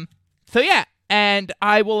 So yeah, and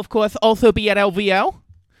I will of course also be at LVO.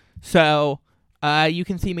 So you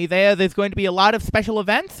can see me there. There's going to be a lot of special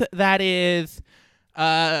events. That is,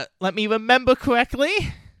 let me remember correctly.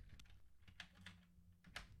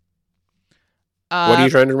 What are you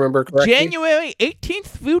trying to remember correctly? January 18th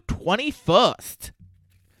through 21st.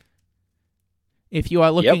 If you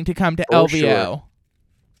are looking to come to LVO. Sure.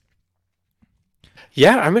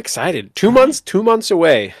 Yeah, I'm excited. 2 months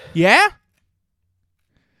away. Yeah?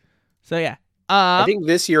 So, yeah. I think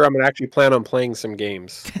this year I'm going to actually plan on playing some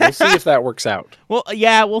games. We'll see if that works out. Well,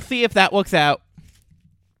 yeah, we'll see if that works out.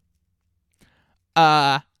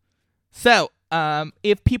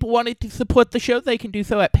 If people wanted to support the show, they can do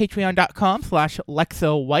so at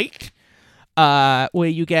patreon.com/LexoWhite, where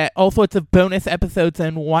you get all sorts of bonus episodes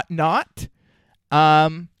and whatnot.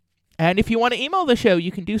 And if you want to email the show,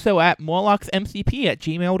 you can do so at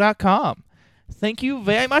morlocksmcp@gmail.com. Thank you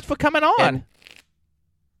very much for coming on.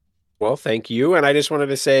 Well, thank you. And I just wanted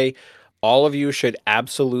to say, all of you should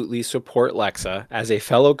absolutely support Lexa. As a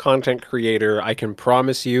fellow content creator, I can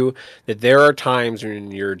promise you that there are times when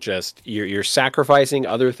you're sacrificing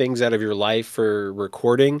other things out of your life for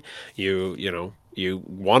recording. You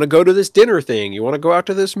want to go to this dinner thing, you want to go out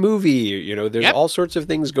to this movie, there's all sorts of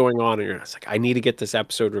things going on, and you're just like, I need to get this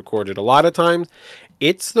episode recorded. A lot of times,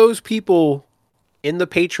 it's those people in the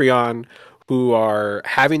Patreon who are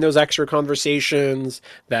having those extra conversations,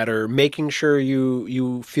 that are making sure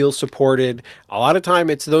you feel supported. A lot of time,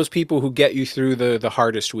 it's those people who get you through the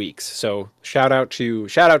hardest weeks. So shout out to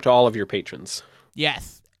all of your patrons.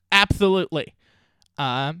 Yes, absolutely.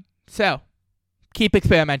 So keep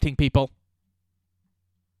experimenting, people.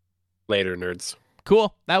 Later, nerds.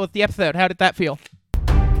 Cool. That was the episode. How did that feel?